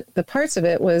of the parts of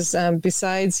it was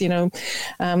besides,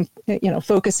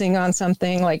 focusing on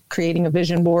something like creating a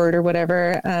vision board or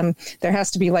whatever, there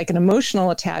has to be like an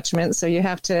emotional attachment. So you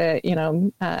have to,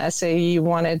 say you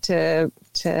wanted to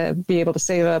be able to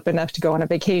save up enough to go on a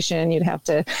vacation, you'd have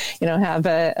to, have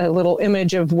a little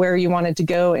image of where you wanted to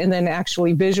go and then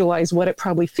actually visualize what it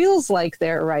probably feels like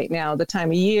there right now, the time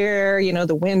of year,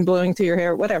 the wind blowing through your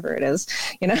hair, whatever it is,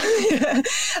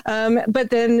 but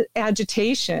then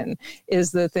agitation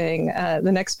is the thing,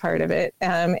 the next part of it.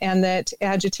 And that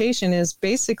agitation is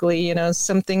basically,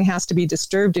 something has to be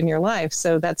disturbed in your life.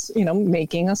 So that's,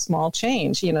 making a small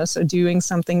change, so doing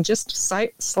something just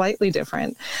slightly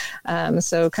different.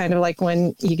 So kind of like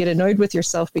when you get annoyed with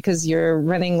yourself because you're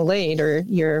running late or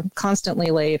you're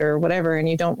constantly late or whatever, and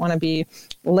you don't want to be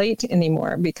late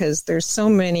anymore because there's so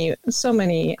many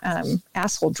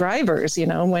asshole drivers,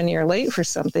 when you're late for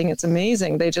something, it's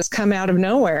amazing. They just come out of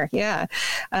nowhere. Yeah.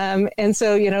 And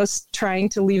so, trying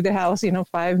to leave the house,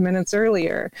 5 minutes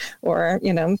earlier or,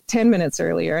 10 minutes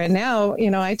earlier. And now,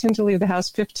 I tend to leave the house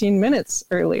 15 minutes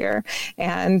earlier.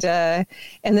 And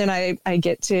then I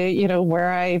get to,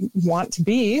 where I want to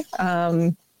be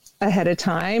ahead of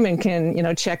time and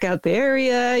can, check out the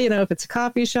area, if it's a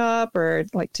coffee shop or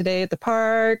like today at the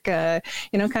park,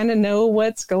 kind of know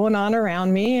what's going on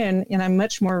around me. And I'm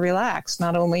much more relaxed,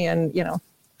 not only in,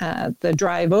 the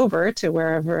drive over to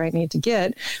wherever I need to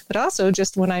get, but also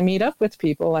just when I meet up with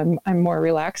people, I'm more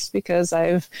relaxed because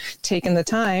I've taken the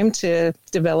time to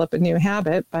develop a new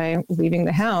habit by leaving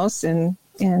the house in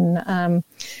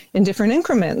different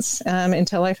increments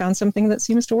until I found something that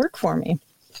seems to work for me.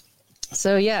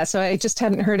 So I just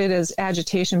hadn't heard it as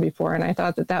agitation before, and I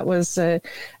thought that was an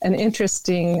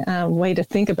interesting way to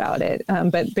think about it.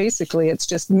 But basically, it's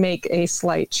just make a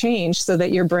slight change so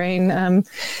that your brain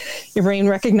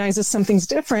recognizes something's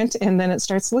different, and then it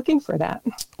starts looking for that.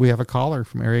 We have a caller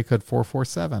from area code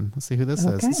 447. Let's see who this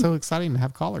is. It's so exciting to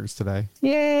have callers today.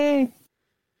 Yay!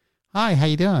 Hi, how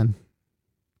you doing?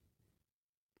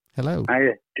 Hello.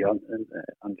 Hi, John and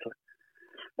Anthony.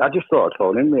 I just thought I'd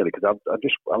phone in really because I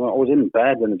was in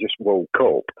bed and I just woke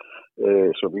up.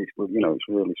 So it's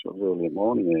really sort of early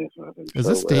morning here. So I think. Is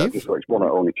this Steve? I just thought it's one of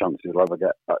the only chances I'll ever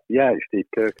get. Yeah, it's Steve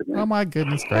Kirk. Oh my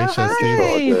goodness gracious,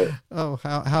 Steve! Oh,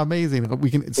 how amazing!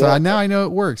 We can. So now I know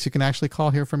it works. You can actually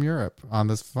call here from Europe on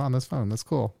this phone. That's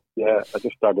cool. Yeah, I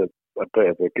just had a bit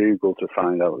of a Google to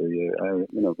find out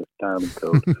the dialing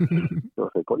code.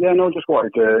 But yeah, no, just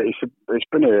wanted to. It's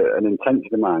been an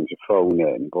intensive of mine to phone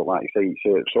in, but like you say,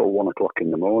 it's sort of 1 o'clock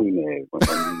in the morning here when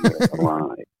I'm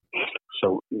live.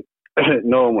 So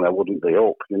normally I wouldn't be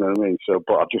up, you know what I mean? So,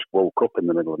 but I just woke up in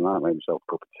the middle of the night, made myself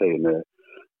a cup of tea, and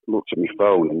looked at my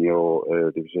phone, and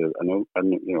there's a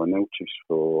notice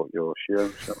for your show.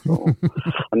 So that's all.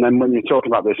 And then when you're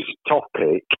talking about this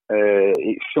topic,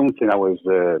 it's something I was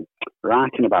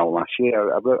writing about last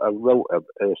year. I wrote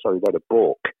a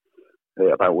book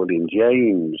about William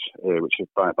James, which is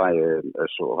by a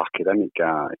sort of academic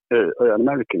guy, an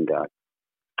American guy,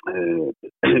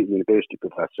 university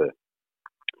professor.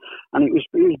 And it was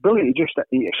brilliant.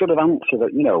 He sort of answered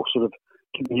that, sort of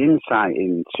give me insight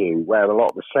into where a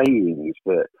lot of the sayings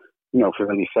that,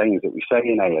 familiar sayings that we say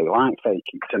in AA, like fake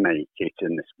it to make it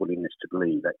and this willingness to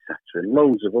believe, etc., and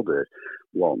loads of other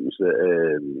ones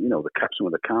that, some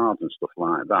of the cards and stuff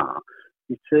like that.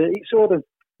 It sort of,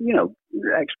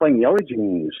 explain the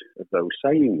origins of those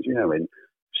sayings, in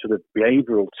sort of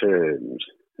behavioural terms.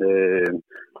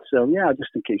 I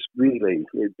just think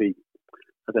it'd be,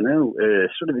 I don't know,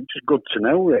 sort of just good to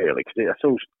know, really, because I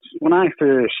thought when I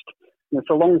first,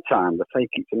 for a long time, the fake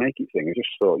it to make it thing, I just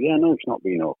thought, it's not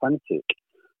being authentic.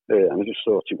 And I just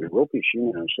thought it was rubbish,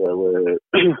 So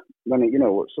when it,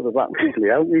 sort of that really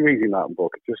helped me reading that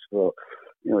book. I just thought,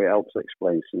 it helps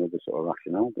explain some of the sort of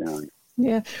rationale behind it.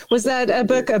 Yeah. Was that a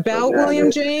book about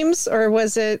William James, or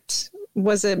was it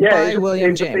by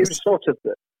William James? It was sort of.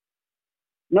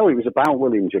 No, it was about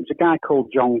William James. A guy called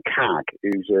John Cagg,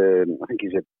 who's I think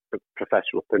he's a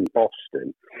professor up in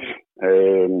Boston,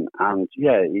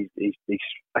 he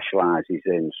specialises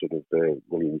in sort of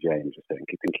William James. I think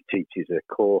he teaches a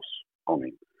course on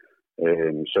him.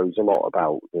 So it's a lot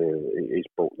about his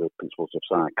book, The Principles of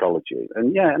Psychology.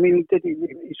 And he's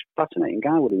a fascinating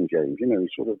guy, William James.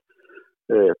 He's sort of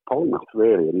polymath,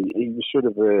 really, and he was sort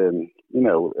of,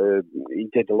 he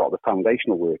did a lot of the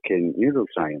foundational work in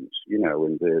neuroscience,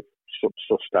 and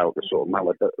sussed out the sort of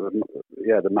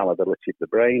the malleability of the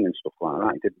brain and stuff like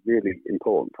that. He did really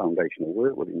important foundational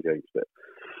work, William James did.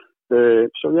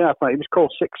 I thought it was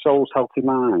called Sick Souls, Healthy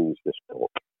Minds, this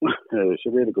book. It's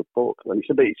a really good book. And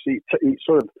he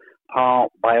sort of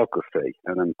part biography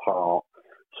and then part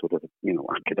sort of,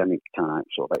 academic type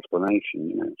sort of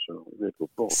explanation, so really good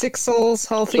book. Six Souls,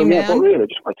 Healthy So, Man. but really, I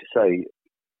just like to say,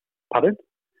 pardon?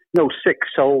 No, Six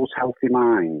Souls, Healthy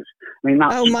Minds. I mean,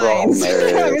 that's minds.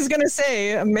 from... I was going to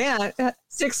say, man,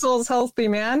 Six Souls, Healthy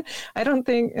Man. I don't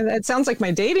think, it sounds like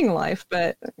my dating life,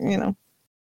 but,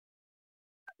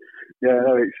 Yeah,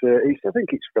 no, it's. I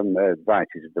think it's from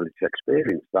Writer's Ability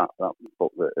Experience, that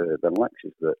book that them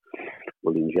lectures that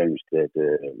William James did.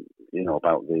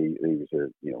 About he was a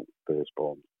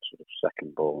firstborn, sort of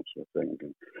secondborn sort of thing.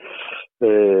 And,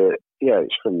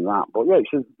 it's from that. But yeah,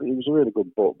 it was a really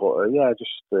good book. But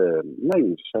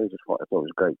mainly to say just what I thought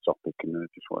was a great topic, and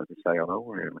just wanted to say hello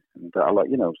really. And I'll let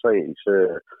say it's.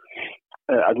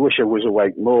 I'd wish I was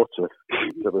awake more to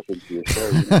listen to your show.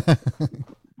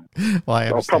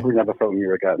 Well, I'll probably never phone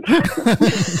you again.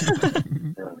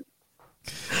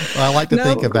 Well, I like to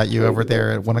think about you over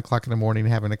there at 1 o'clock in the morning,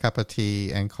 having a cup of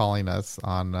tea and calling us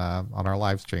on our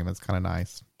live stream. It's kind of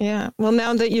nice. Yeah. Well,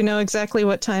 now that you know exactly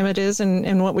what time it is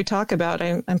and what we talk about,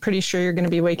 I'm pretty sure you're going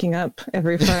to be waking up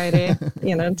every Friday,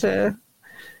 to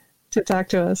talk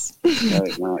to us.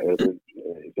 It's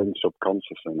in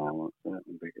subconsciously now.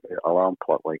 Alarm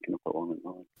clock waking up at 1 at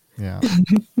night. Yeah.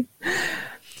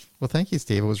 Well, thank you,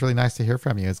 Steve. It was really nice to hear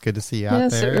from you. It's good to see you out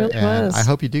there. It really and was. I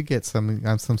hope you do get some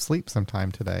sleep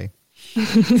sometime today.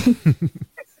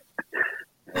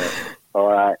 All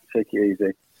right. Take it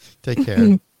easy. Take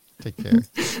care. Take care.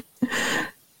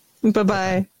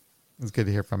 Bye-bye. It was good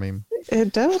to hear from him.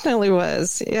 It definitely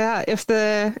was. Yeah. If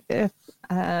the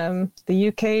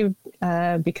UK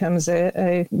becomes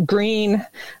a green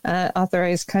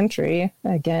authorized country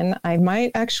again, I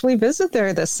might actually visit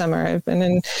there this summer. I've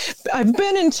been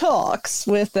in talks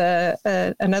with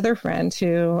another friend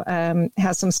who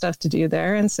has some stuff to do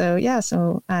there, and so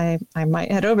I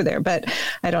might head over there. But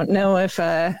I don't know if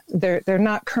they're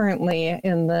not currently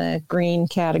in the green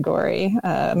category,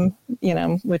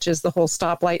 which is the whole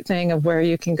stoplight thing of where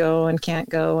you can go and can't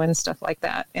go and stuff like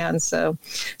that. And so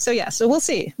we'll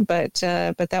see. But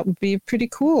that would be pretty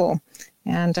cool,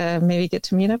 and maybe get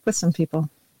to meet up with some people.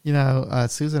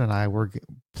 Susan and I were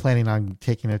planning on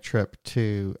taking a trip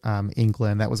to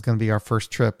England. That was going to be our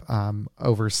first trip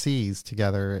overseas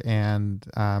together, and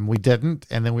we didn't.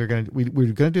 And then we were going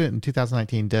to do it in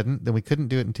 2019. Didn't. Then we couldn't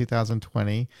do it in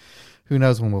 2020. Who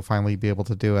knows when we'll finally be able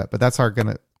to do it? But that's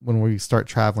when we start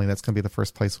traveling, that's going to be the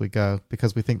first place we go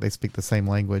because we think they speak the same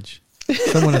language.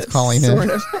 Someone is calling in.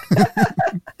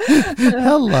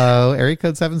 Hello, area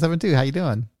code 772. How you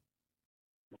doing?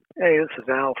 Hey, this is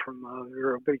Al from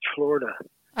Vero Beach, Florida.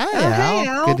 Hi, Hey,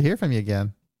 Al. Good to hear from you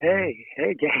again. Hey,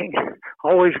 gang.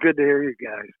 Always good to hear you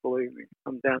guys, believe me.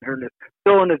 I'm down here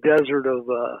still in the desert of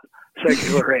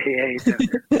secular AA down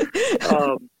here.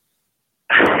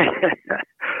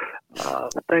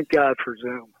 Thank God for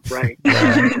Zoom, right?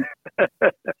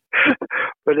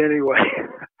 But anyway,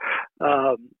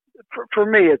 for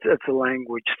me, it's a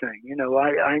language thing.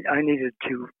 I needed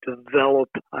to develop,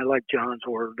 I like John's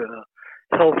word,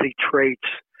 healthy traits.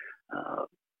 To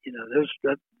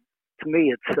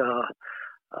me, it's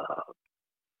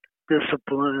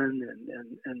discipline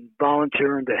and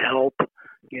volunteering to help.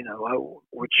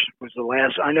 Which was the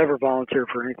last. I never volunteered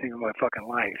for anything in my fucking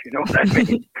life. You know what I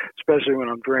mean? Especially when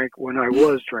I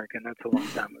was drinking. That's a long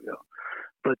time ago.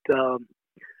 But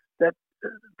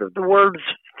the words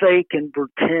fake and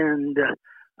pretend,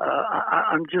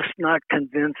 I'm just not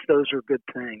convinced those are good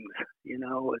things.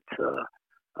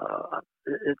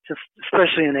 It's just,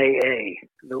 especially in AA,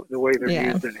 the way they're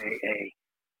used in AA.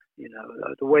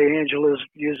 The way Angela's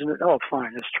using it,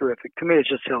 fine, it's terrific. To me, it's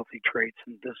just healthy traits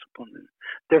and discipline and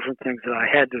different things that I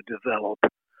had to develop,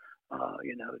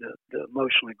 to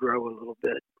emotionally grow a little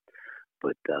bit.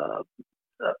 But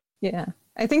yeah,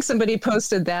 I think somebody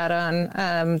posted that on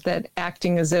that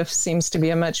acting as if seems to be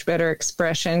a much better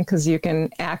expression because you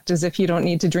can act as if you don't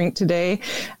need to drink today.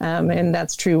 And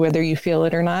that's true whether you feel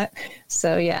it or not.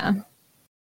 So, yeah.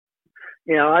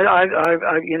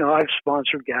 I've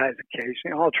sponsored guys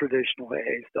occasionally, all traditional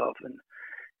AA stuff.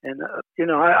 And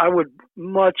I would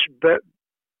much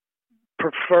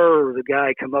prefer the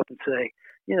guy come up and say,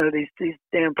 these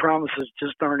damn promises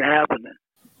just aren't happening.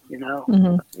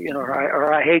 Mm-hmm.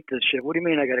 Or I hate this shit. What do you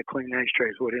mean I got to clean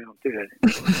ashtrays? What do you don't do that?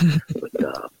 But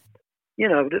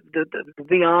to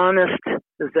be honest,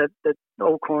 is that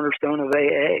old cornerstone of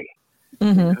AA.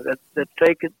 Mm-hmm. That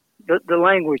fake it. The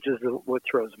language is what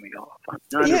throws me off. I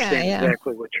understand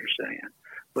exactly what you're saying,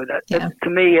 but to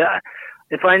me,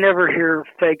 if I never hear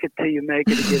 "fake it till you make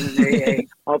it" again in AA,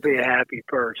 I'll be a happy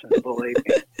person. Believe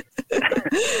me.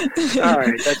 All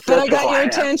right, that's I got your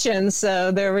attention,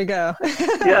 so there we go.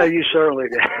 Yeah, you certainly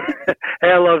did.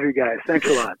 Hey, I love you guys. Thanks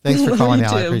a lot. Thanks for calling, You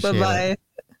Al. I too. appreciate Bye-bye.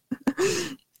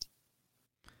 it.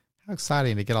 How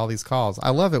exciting to get all these calls.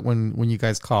 I love it when you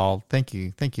guys call. Thank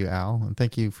you, Al, and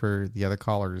thank you for the other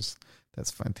callers.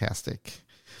 That's fantastic.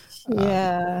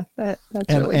 Yeah, that's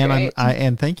and really and great.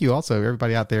 and thank you also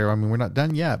everybody out there. I mean, we're not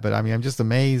done yet, but I mean, I'm just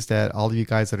amazed at all of you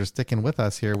guys that are sticking with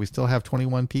us here. We still have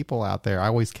 21 people out there. I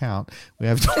always count. We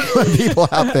have 21 people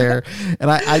out there, and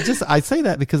I say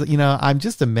that because I'm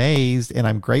just amazed and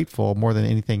I'm grateful more than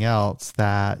anything else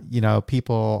that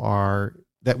people are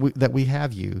that we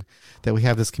have you, that we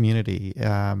have this community.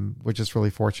 We're just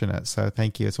really fortunate. So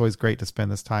thank you. It's always great to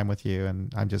spend this time with you,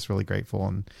 and I'm just really grateful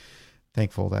and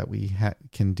thankful that we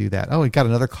can do that. Oh, we got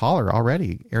another caller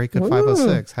already. Area code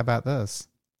 506. How about this?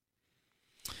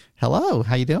 Hello,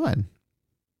 how you doing?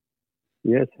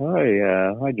 Yes,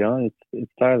 hi. Hi, John.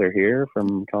 It's Tyler here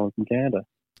calling from Canada.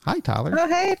 Hi, Tyler. Oh,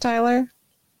 hey, Tyler.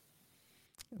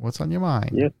 What's on your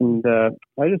mind? Yes, and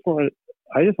I just wanted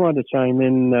to chime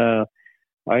in.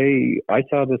 I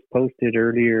saw this posted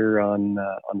earlier on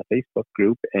the Facebook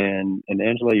group, and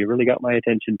Angela, you really got my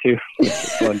attention too.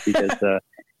 This one because.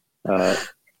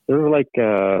 Sort of like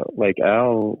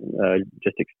Al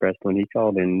just expressed when he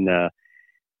called in,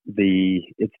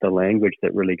 it's the language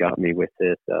that really got me with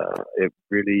this. It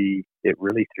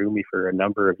really threw me for a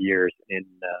number of years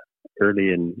early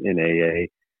in AA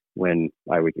when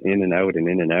I was in and out,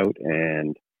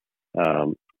 and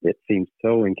it seemed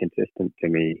so inconsistent to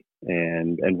me,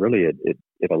 and really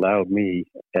it allowed me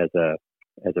as a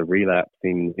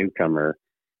relapsing newcomer,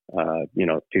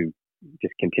 to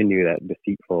just continue that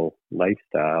deceitful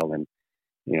lifestyle, and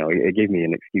it gave me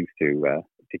an excuse to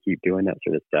keep doing that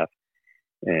sort of stuff.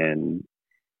 And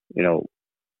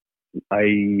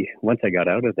once I got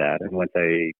out of that, and once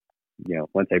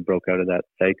I broke out of that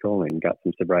cycle and got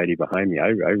some sobriety behind me, I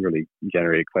really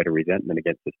generated quite a resentment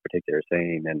against this particular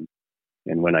saying.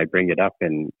 And when I bring it up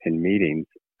in meetings,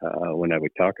 when I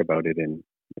would talk about it in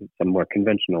some more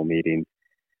conventional meetings,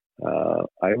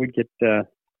 I would get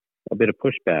a bit of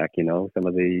pushback. Some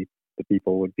of the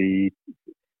people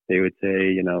they would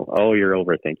say, oh, you're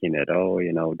overthinking it. Oh,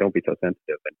 don't be so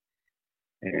sensitive.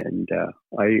 And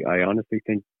I honestly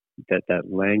think that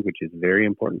language is very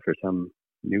important for some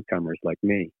newcomers like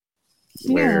me,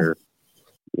 where,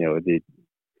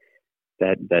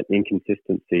 that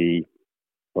inconsistency,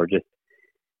 or just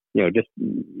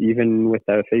even with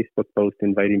a Facebook post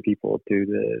inviting people to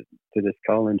this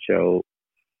call-in show,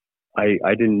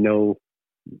 I didn't know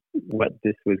what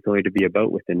this was going to be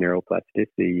about with the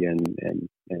neuroplasticity and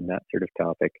that sort of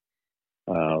topic,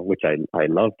 which I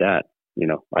love that.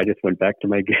 I just went back to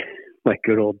my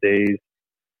good old days,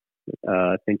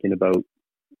 thinking about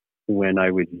when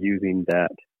I was using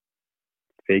that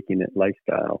faking it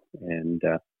lifestyle. And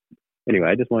anyway,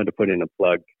 I just wanted to put in a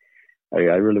plug. I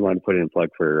really wanted to put in a plug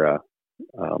for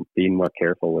being more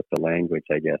careful with the language,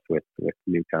 I guess, with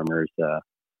newcomers that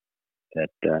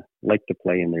like to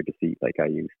play in their deceit like I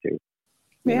used to.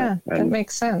 Yeah, that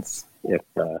makes sense. I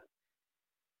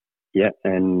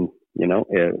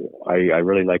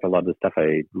really like a lot of the stuff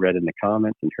I read in the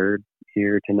comments and heard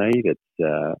here tonight. It's,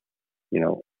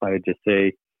 I would just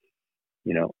say,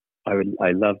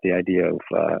 I love the idea of,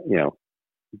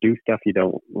 do stuff you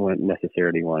don't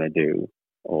necessarily want to do,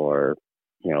 or,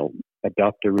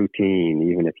 adopt a routine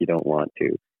even if you don't want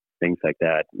to, things like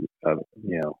that,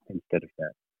 instead of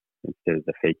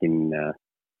the faking,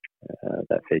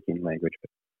 that faking language.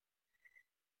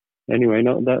 But anyway,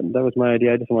 no, that was my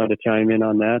idea. I just wanted to chime in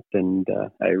on that, and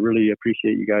I really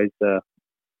appreciate you guys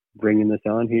bringing this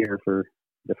on here for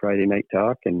the Friday night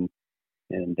talk, and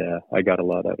I got a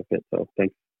lot out of it. So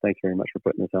thanks very much for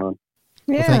putting this on.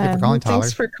 Yeah, well, thank you for calling, Tyler.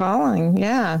 Thanks for calling.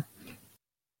 Yeah.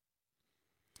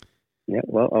 Yeah.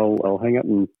 Well, I'll hang up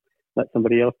and let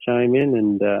somebody else chime in,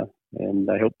 and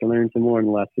I hope to learn some more in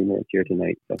the last few minutes here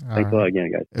tonight. So thanks a lot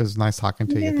again, guys. It was nice talking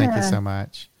to you. Thank you so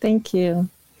much. Thank you.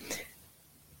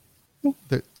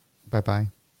 Bye-bye.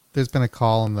 There's been a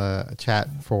call in the chat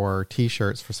for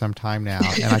T-shirts for some time now.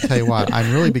 And I tell you what,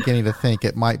 I'm really beginning to think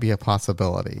it might be a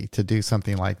possibility to do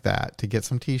something like that, to get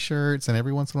some T-shirts, and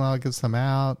every once in a while give some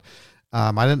out.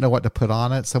 I didn't know what to put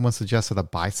on it. Someone suggested a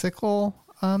bicycle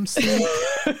seat.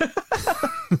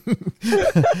 I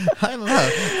don't know.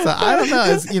 So I don't know.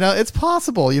 It's, it's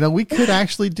possible. We could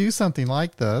actually do something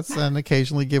like this and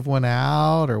occasionally give one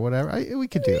out or whatever. We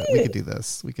could do it. We could do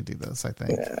this. I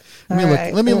think.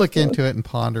 Yeah. Let me look into it and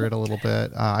ponder it a little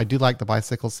bit. I do like the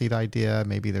bicycle seat idea.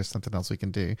 Maybe there's something else we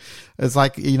can do. It's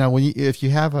like, if you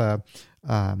have a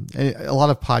lot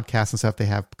of podcasts and stuff, they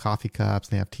have coffee cups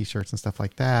and they have T-shirts and stuff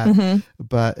like that. Mm-hmm.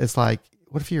 But it's like,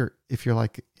 what if if you're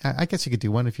like, I guess you could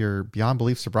do one if you're beyond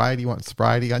belief sobriety, you want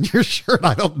sobriety on your shirt.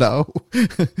 I don't know.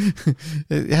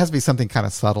 It has to be something kind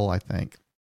of subtle, I think.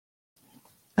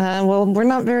 Well, we're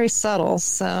not very subtle,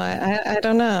 so I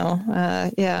don't know.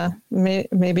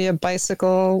 Maybe a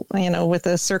bicycle, with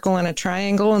a circle and a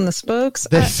triangle and the spokes.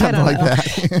 Something I don't like know.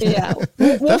 that. Yeah,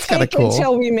 we'll that's kind of cool.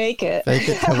 Until we make it. Fake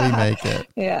it till we make it.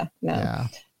 Yeah. No. Yeah.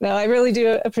 No, I really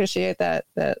do appreciate that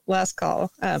last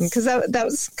call, because that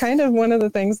was kind of one of the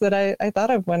things that I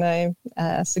thought of when I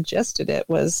suggested it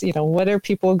was, what are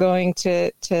people going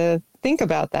to think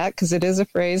about that? Because it is a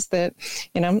phrase that,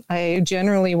 I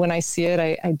generally, when I see it,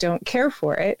 I don't care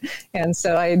for it. And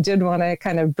so I did want to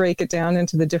kind of break it down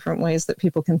into the different ways that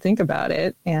people can think about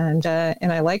it. And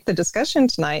I like the discussion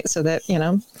tonight so that,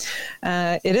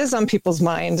 it is on people's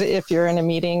mind if you're in a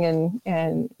meeting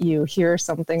and you hear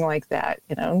something like that.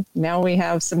 Now we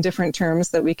have some different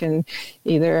terms that we can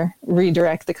either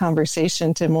redirect the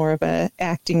conversation to more of a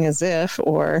acting as if,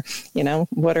 or,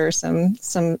 what are some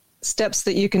steps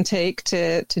that you can take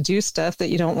to do stuff that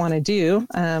you don't want to do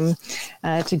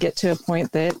to get to a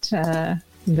point that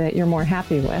you're more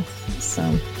happy with. So,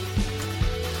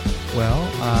 well,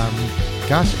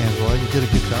 gosh, Angela, you did a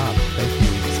good job. Thank you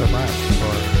so much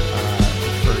for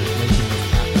making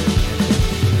this happen.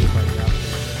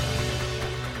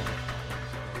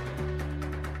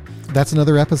 That's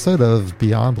another episode of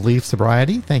Beyond Belief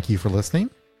Sobriety. Thank you for listening.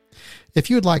 If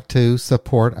you would like to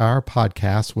support our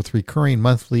podcast with recurring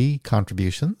monthly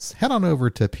contributions, head on over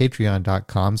to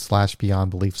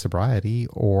patreon.com/beyondbeliefsobriety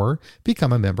or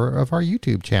become a member of our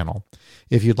YouTube channel.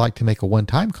 If you'd like to make a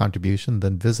one-time contribution,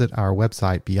 then visit our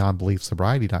website,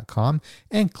 beyondbeliefsobriety.com,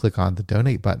 and click on the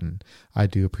donate button. I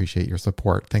do appreciate your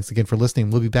support. Thanks again for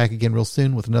listening. We'll be back again real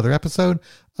soon with another episode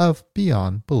of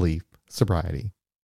Beyond Belief Sobriety.